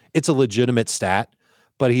it. It's a legitimate stat.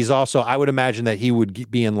 But he's also, I would imagine that he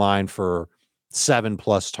would be in line for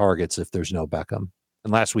 7+ targets if there's no Beckham.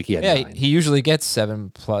 And last week he had 9. He usually gets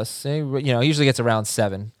 7+. He usually gets around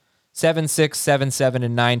 7. 7, 6, 7, 7,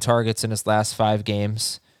 and 9 targets in his last 5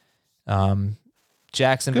 games.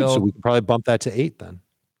 Jacksonville. Good, so we could probably bump that to 8 then.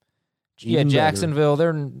 Even Jacksonville,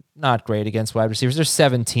 they're not great against wide receivers. They're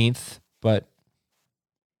 17th, but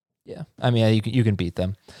yeah, I mean, you can beat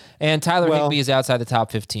them. And Tyler Higbee is outside the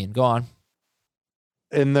top 15. Go on.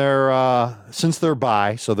 In their since their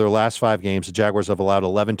bye, so their last 5 games, the Jaguars have allowed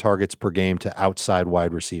 11 targets per game to outside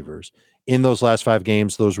wide receivers. In those last 5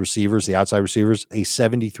 games, those receivers, the outside receivers, a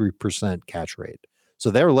 73% catch rate.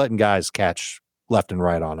 So they're letting guys catch left and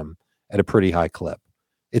right on them at a pretty high clip.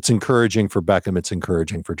 It's encouraging for Beckham. It's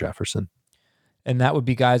encouraging for Jefferson. And that would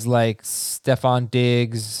be guys like Stephon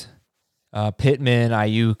Diggs, Pittman,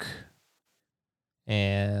 Ayuk,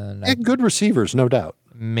 and good receivers, no doubt.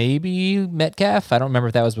 Maybe Metcalf. I don't remember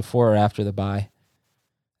if that was before or after the bye.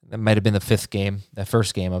 That might have been the 5th game, the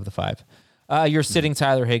first game of the 5. You're sitting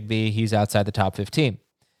Tyler Higbee. He's outside the top 15.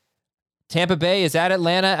 Tampa Bay is at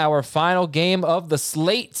Atlanta, our final game of the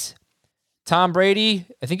slate. Tom Brady,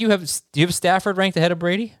 I think do you have Stafford ranked ahead of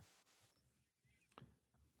Brady?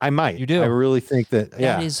 I might. You do? I really think that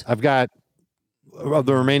I've got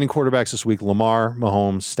the remaining quarterbacks this week: Lamar,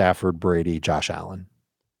 Mahomes, Stafford, Brady, Josh Allen.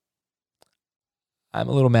 I'm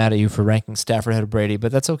a little mad at you for ranking Stafford ahead of Brady,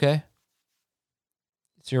 but that's okay.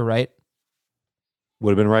 It's your right.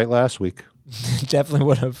 Would have been right last week. Definitely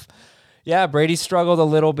would have. Yeah, Brady struggled a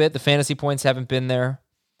little bit. The fantasy points haven't been there.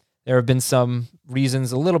 There have been some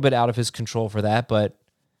reasons a little bit out of his control for that, but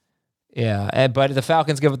yeah. But the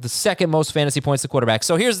Falcons give it the second most fantasy points to quarterback.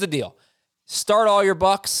 So here's the deal. Start all your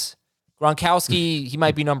Bucks. Gronkowski, he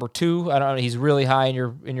might be number 2. I don't know. He's really high in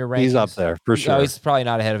your rankings. He's up there for sure. He's probably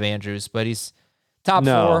not ahead of Andrews, but he's top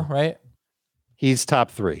 4, right? He's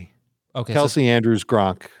top 3. Okay. Kelsey, Andrews,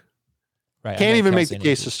 Gronk. Right. Can't even make the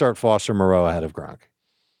case to start Foster Moreau ahead of Gronk.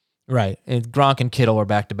 Right. And Gronk and Kittle are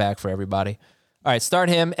back-to-back for everybody. All right, start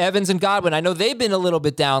him. Evans and Godwin. I know they've been a little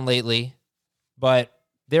bit down lately, but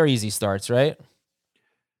they're easy starts, right?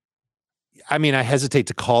 I mean, I hesitate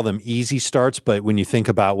to call them easy starts, but when you think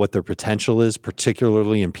about what their potential is,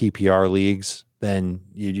 particularly in PPR leagues, then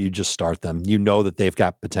you just start them. You know that they've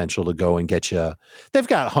got potential to go and get you. They've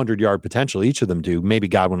got 100-yard potential. Each of them do. Maybe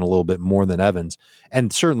Godwin a little bit more than Evans,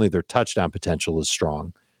 and certainly their touchdown potential is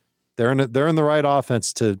strong. They're in the right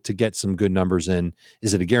offense to get some good numbers in.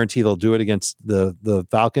 Is it a guarantee they'll do it against the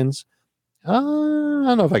Falcons? I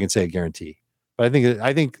don't know if I can say a guarantee, but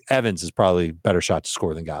I think Evans is probably a better shot to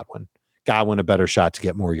score than Godwin. Godwin a better shot to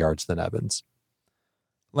get more yards than Evans.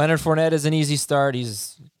 Leonard Fournette is an easy start.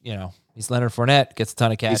 He's Leonard Fournette, gets a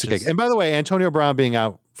ton of catches. And by the way, Antonio Brown being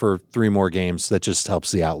out for 3 more games, that just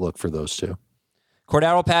helps the outlook for those two.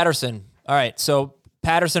 Cordarrelle Patterson. All right, so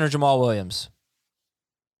Patterson or Jamal Williams?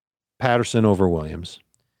 Patterson over Williams.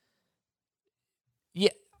 Yeah,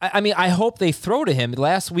 I mean, I hope they throw to him.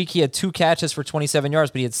 Last week he had 2 catches for 27 yards,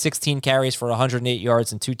 but he had 16 carries for 108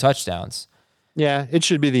 yards and 2 touchdowns. Yeah, it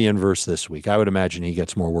should be the inverse this week. I would imagine he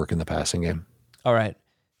gets more work in the passing game. All right.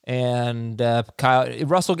 And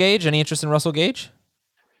Russell Gage, any interest in Russell Gage?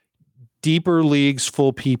 Deeper leagues,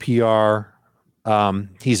 full PPR.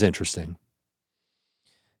 He's interesting.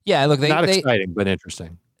 Yeah, look, not exciting, but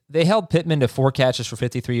interesting. they held Pittman to 4 catches for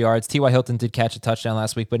 53 yards. T.Y. Hilton did catch a touchdown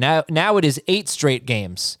last week, but now it is 8 straight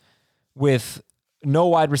games with no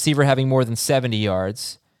wide receiver having more than 70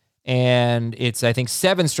 yards. And it's, I think,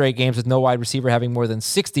 7 straight games with no wide receiver having more than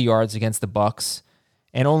 60 yards against the Bucs.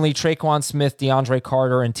 And only Traquan Smith, DeAndre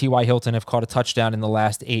Carter, and T.Y. Hilton have caught a touchdown in the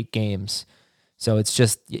last 8 games. So it's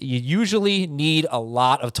just, you usually need a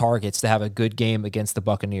lot of targets to have a good game against the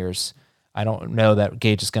Buccaneers. I don't know that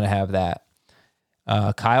Gage is going to have that.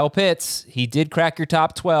 Kyle Pitts, he did crack your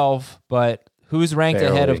top 12, but who's ranked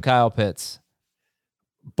ahead of Kyle Pitts?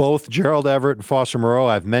 Both Gerald Everett and Foster Moreau,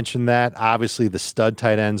 I've mentioned that. Obviously, the stud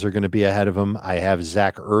tight ends are going to be ahead of him. I have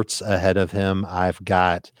Zach Ertz ahead of him. I've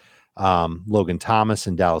got Logan Thomas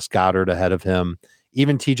and Dallas Goedert ahead of him.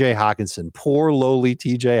 Even TJ Hawkinson, poor lowly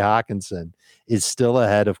TJ Hawkinson, is still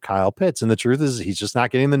ahead of Kyle Pitts. And the truth is, he's just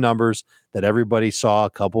not getting the numbers that everybody saw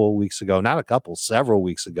several weeks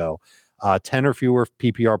ago. 10 or fewer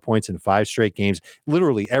PPR points in 5 straight games.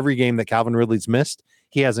 Literally every game that Calvin Ridley's missed,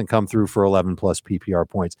 he hasn't come through for 11 plus PPR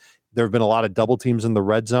points. There have been a lot of double teams in the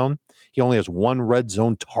red zone. He only has 1 red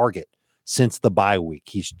zone target since the bye week.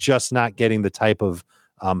 He's just not getting the type of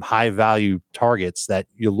high value targets that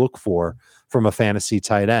you look for from a fantasy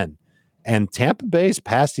tight end. And Tampa Bay's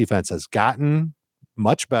pass defense has gotten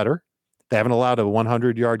much better. They haven't allowed a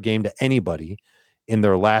 100-yard game to anybody in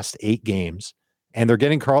their last 8 games. And they're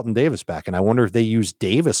getting Carlton Davis back. And I wonder if they use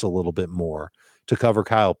Davis a little bit more to cover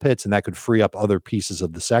Kyle Pitts, and that could free up other pieces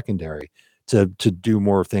of the secondary to do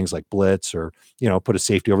more things like blitz or, put a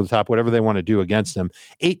safety over the top, whatever they want to do against him.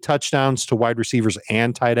 8 touchdowns to wide receivers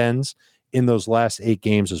and tight ends in those last 8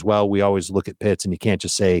 games as well. We always look at Pitts, and you can't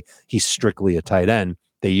just say he's strictly a tight end.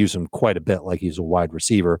 They use him quite a bit like he's a wide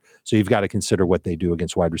receiver. So you've got to consider what they do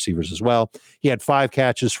against wide receivers as well. He had 5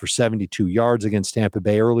 catches for 72 yards against Tampa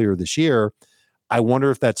Bay earlier this year. I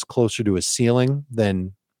wonder if that's closer to a ceiling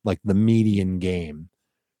than like the median game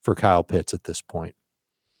for Kyle Pitts at this point.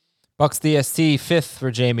 Bucks DST, 5th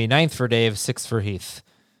for Jamie, 9th for Dave, 6th for Heath.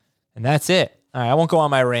 And that's it. All right, I won't go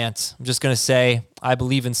on my rant. I'm just going to say I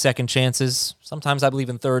believe in second chances. Sometimes I believe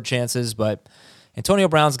in third chances, but Antonio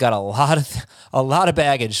Brown's got a lot of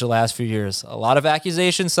baggage the last few years. A lot of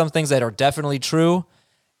accusations, some things that are definitely true.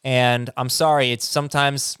 And I'm sorry, it's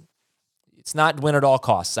not win at all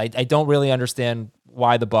costs. I don't really understand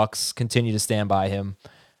why the Bucks continue to stand by him.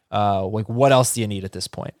 What else do you need at this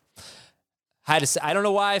point? I don't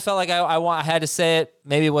know why I felt like I had to say it.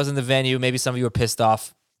 Maybe it wasn't the venue. Maybe some of you were pissed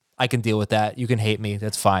off. I can deal with that. You can hate me.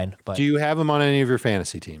 That's fine. But do you have him on any of your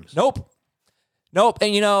fantasy teams? Nope.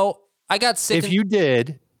 And I got sick. If you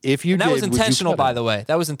did, that was intentional, by the way.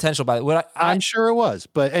 That was intentional, by the way. I'm sure it was,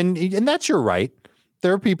 but and that's your right.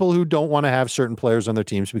 There are people who don't want to have certain players on their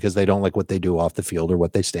teams because they don't like what they do off the field or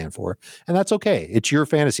what they stand for. And that's okay. It's your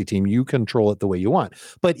fantasy team. You control it the way you want.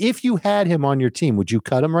 But if you had him on your team, would you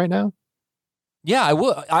cut him right now? Yeah, I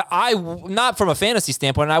would. I not from a fantasy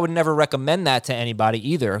standpoint. And I would never recommend that to anybody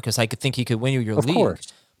either because I could think he could win you your league. Of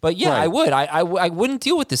course. But yeah, right. I would. I wouldn't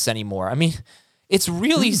deal with this anymore. I mean, it's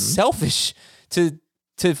really selfish to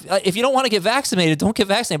if you don't want to get vaccinated, don't get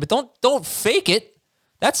vaccinated. But don't fake it.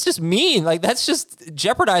 That's just mean. Like that's just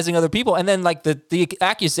jeopardizing other people. And then like the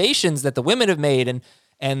accusations that the women have made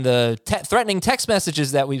and the threatening text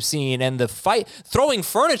messages that we've seen and the fight throwing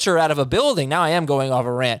furniture out of a building. Now I am going off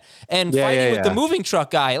a rant and fighting with the moving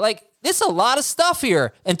truck guy. Like there's a lot of stuff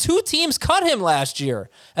here. And 2 teams cut him last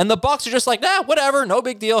year. And the Bucks are just like, nah, whatever, no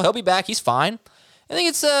big deal. He'll be back. He's fine. I think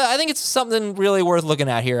it's something really worth looking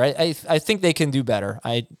at here. I think they can do better.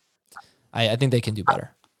 I think they can do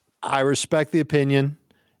better. I respect the opinion.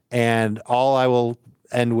 And all I will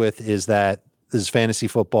end with is that this is fantasy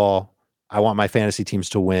football. I want my fantasy teams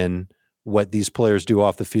to win. What these players do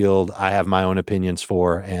off the field, I have my own opinions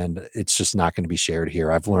for, and it's just not going to be shared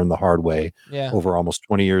here. I've learned the hard way over almost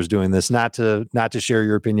 20 years doing this, not to share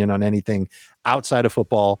your opinion on anything outside of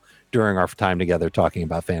football during our time together talking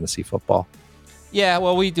about fantasy football. Yeah,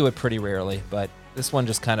 well, we do it pretty rarely, but this one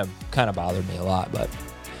just kind of bothered me a lot. But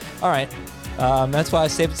all right, that's why I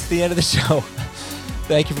saved it to the end of the show.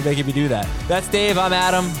 Thank you for making me do that. That's Dave. I'm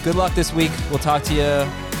Adam. Good luck this week. We'll talk to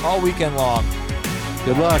you all weekend long.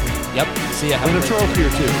 Good luck. Yep. See ya. Win a trophy or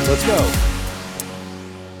 2. Let's go.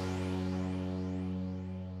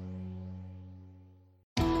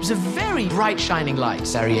 It was a very bright, shining light,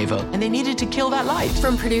 Sarajevo, and they needed to kill that light.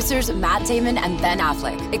 From producers Matt Damon and Ben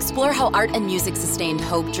Affleck, explore how art and music sustained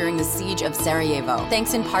hope during the siege of Sarajevo,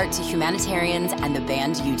 thanks in part to humanitarians and the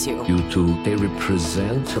band U2. U2, they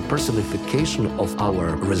represent a personification of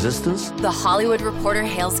our resistance. The Hollywood Reporter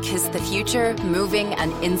hails Kiss the Future, moving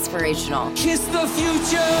and inspirational. Kiss the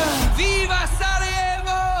future! Viva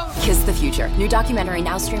Sarajevo! Kiss the Future. New documentary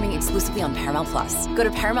now streaming exclusively on Paramount Plus. Go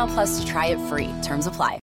to Paramount Plus to try it free. Terms apply.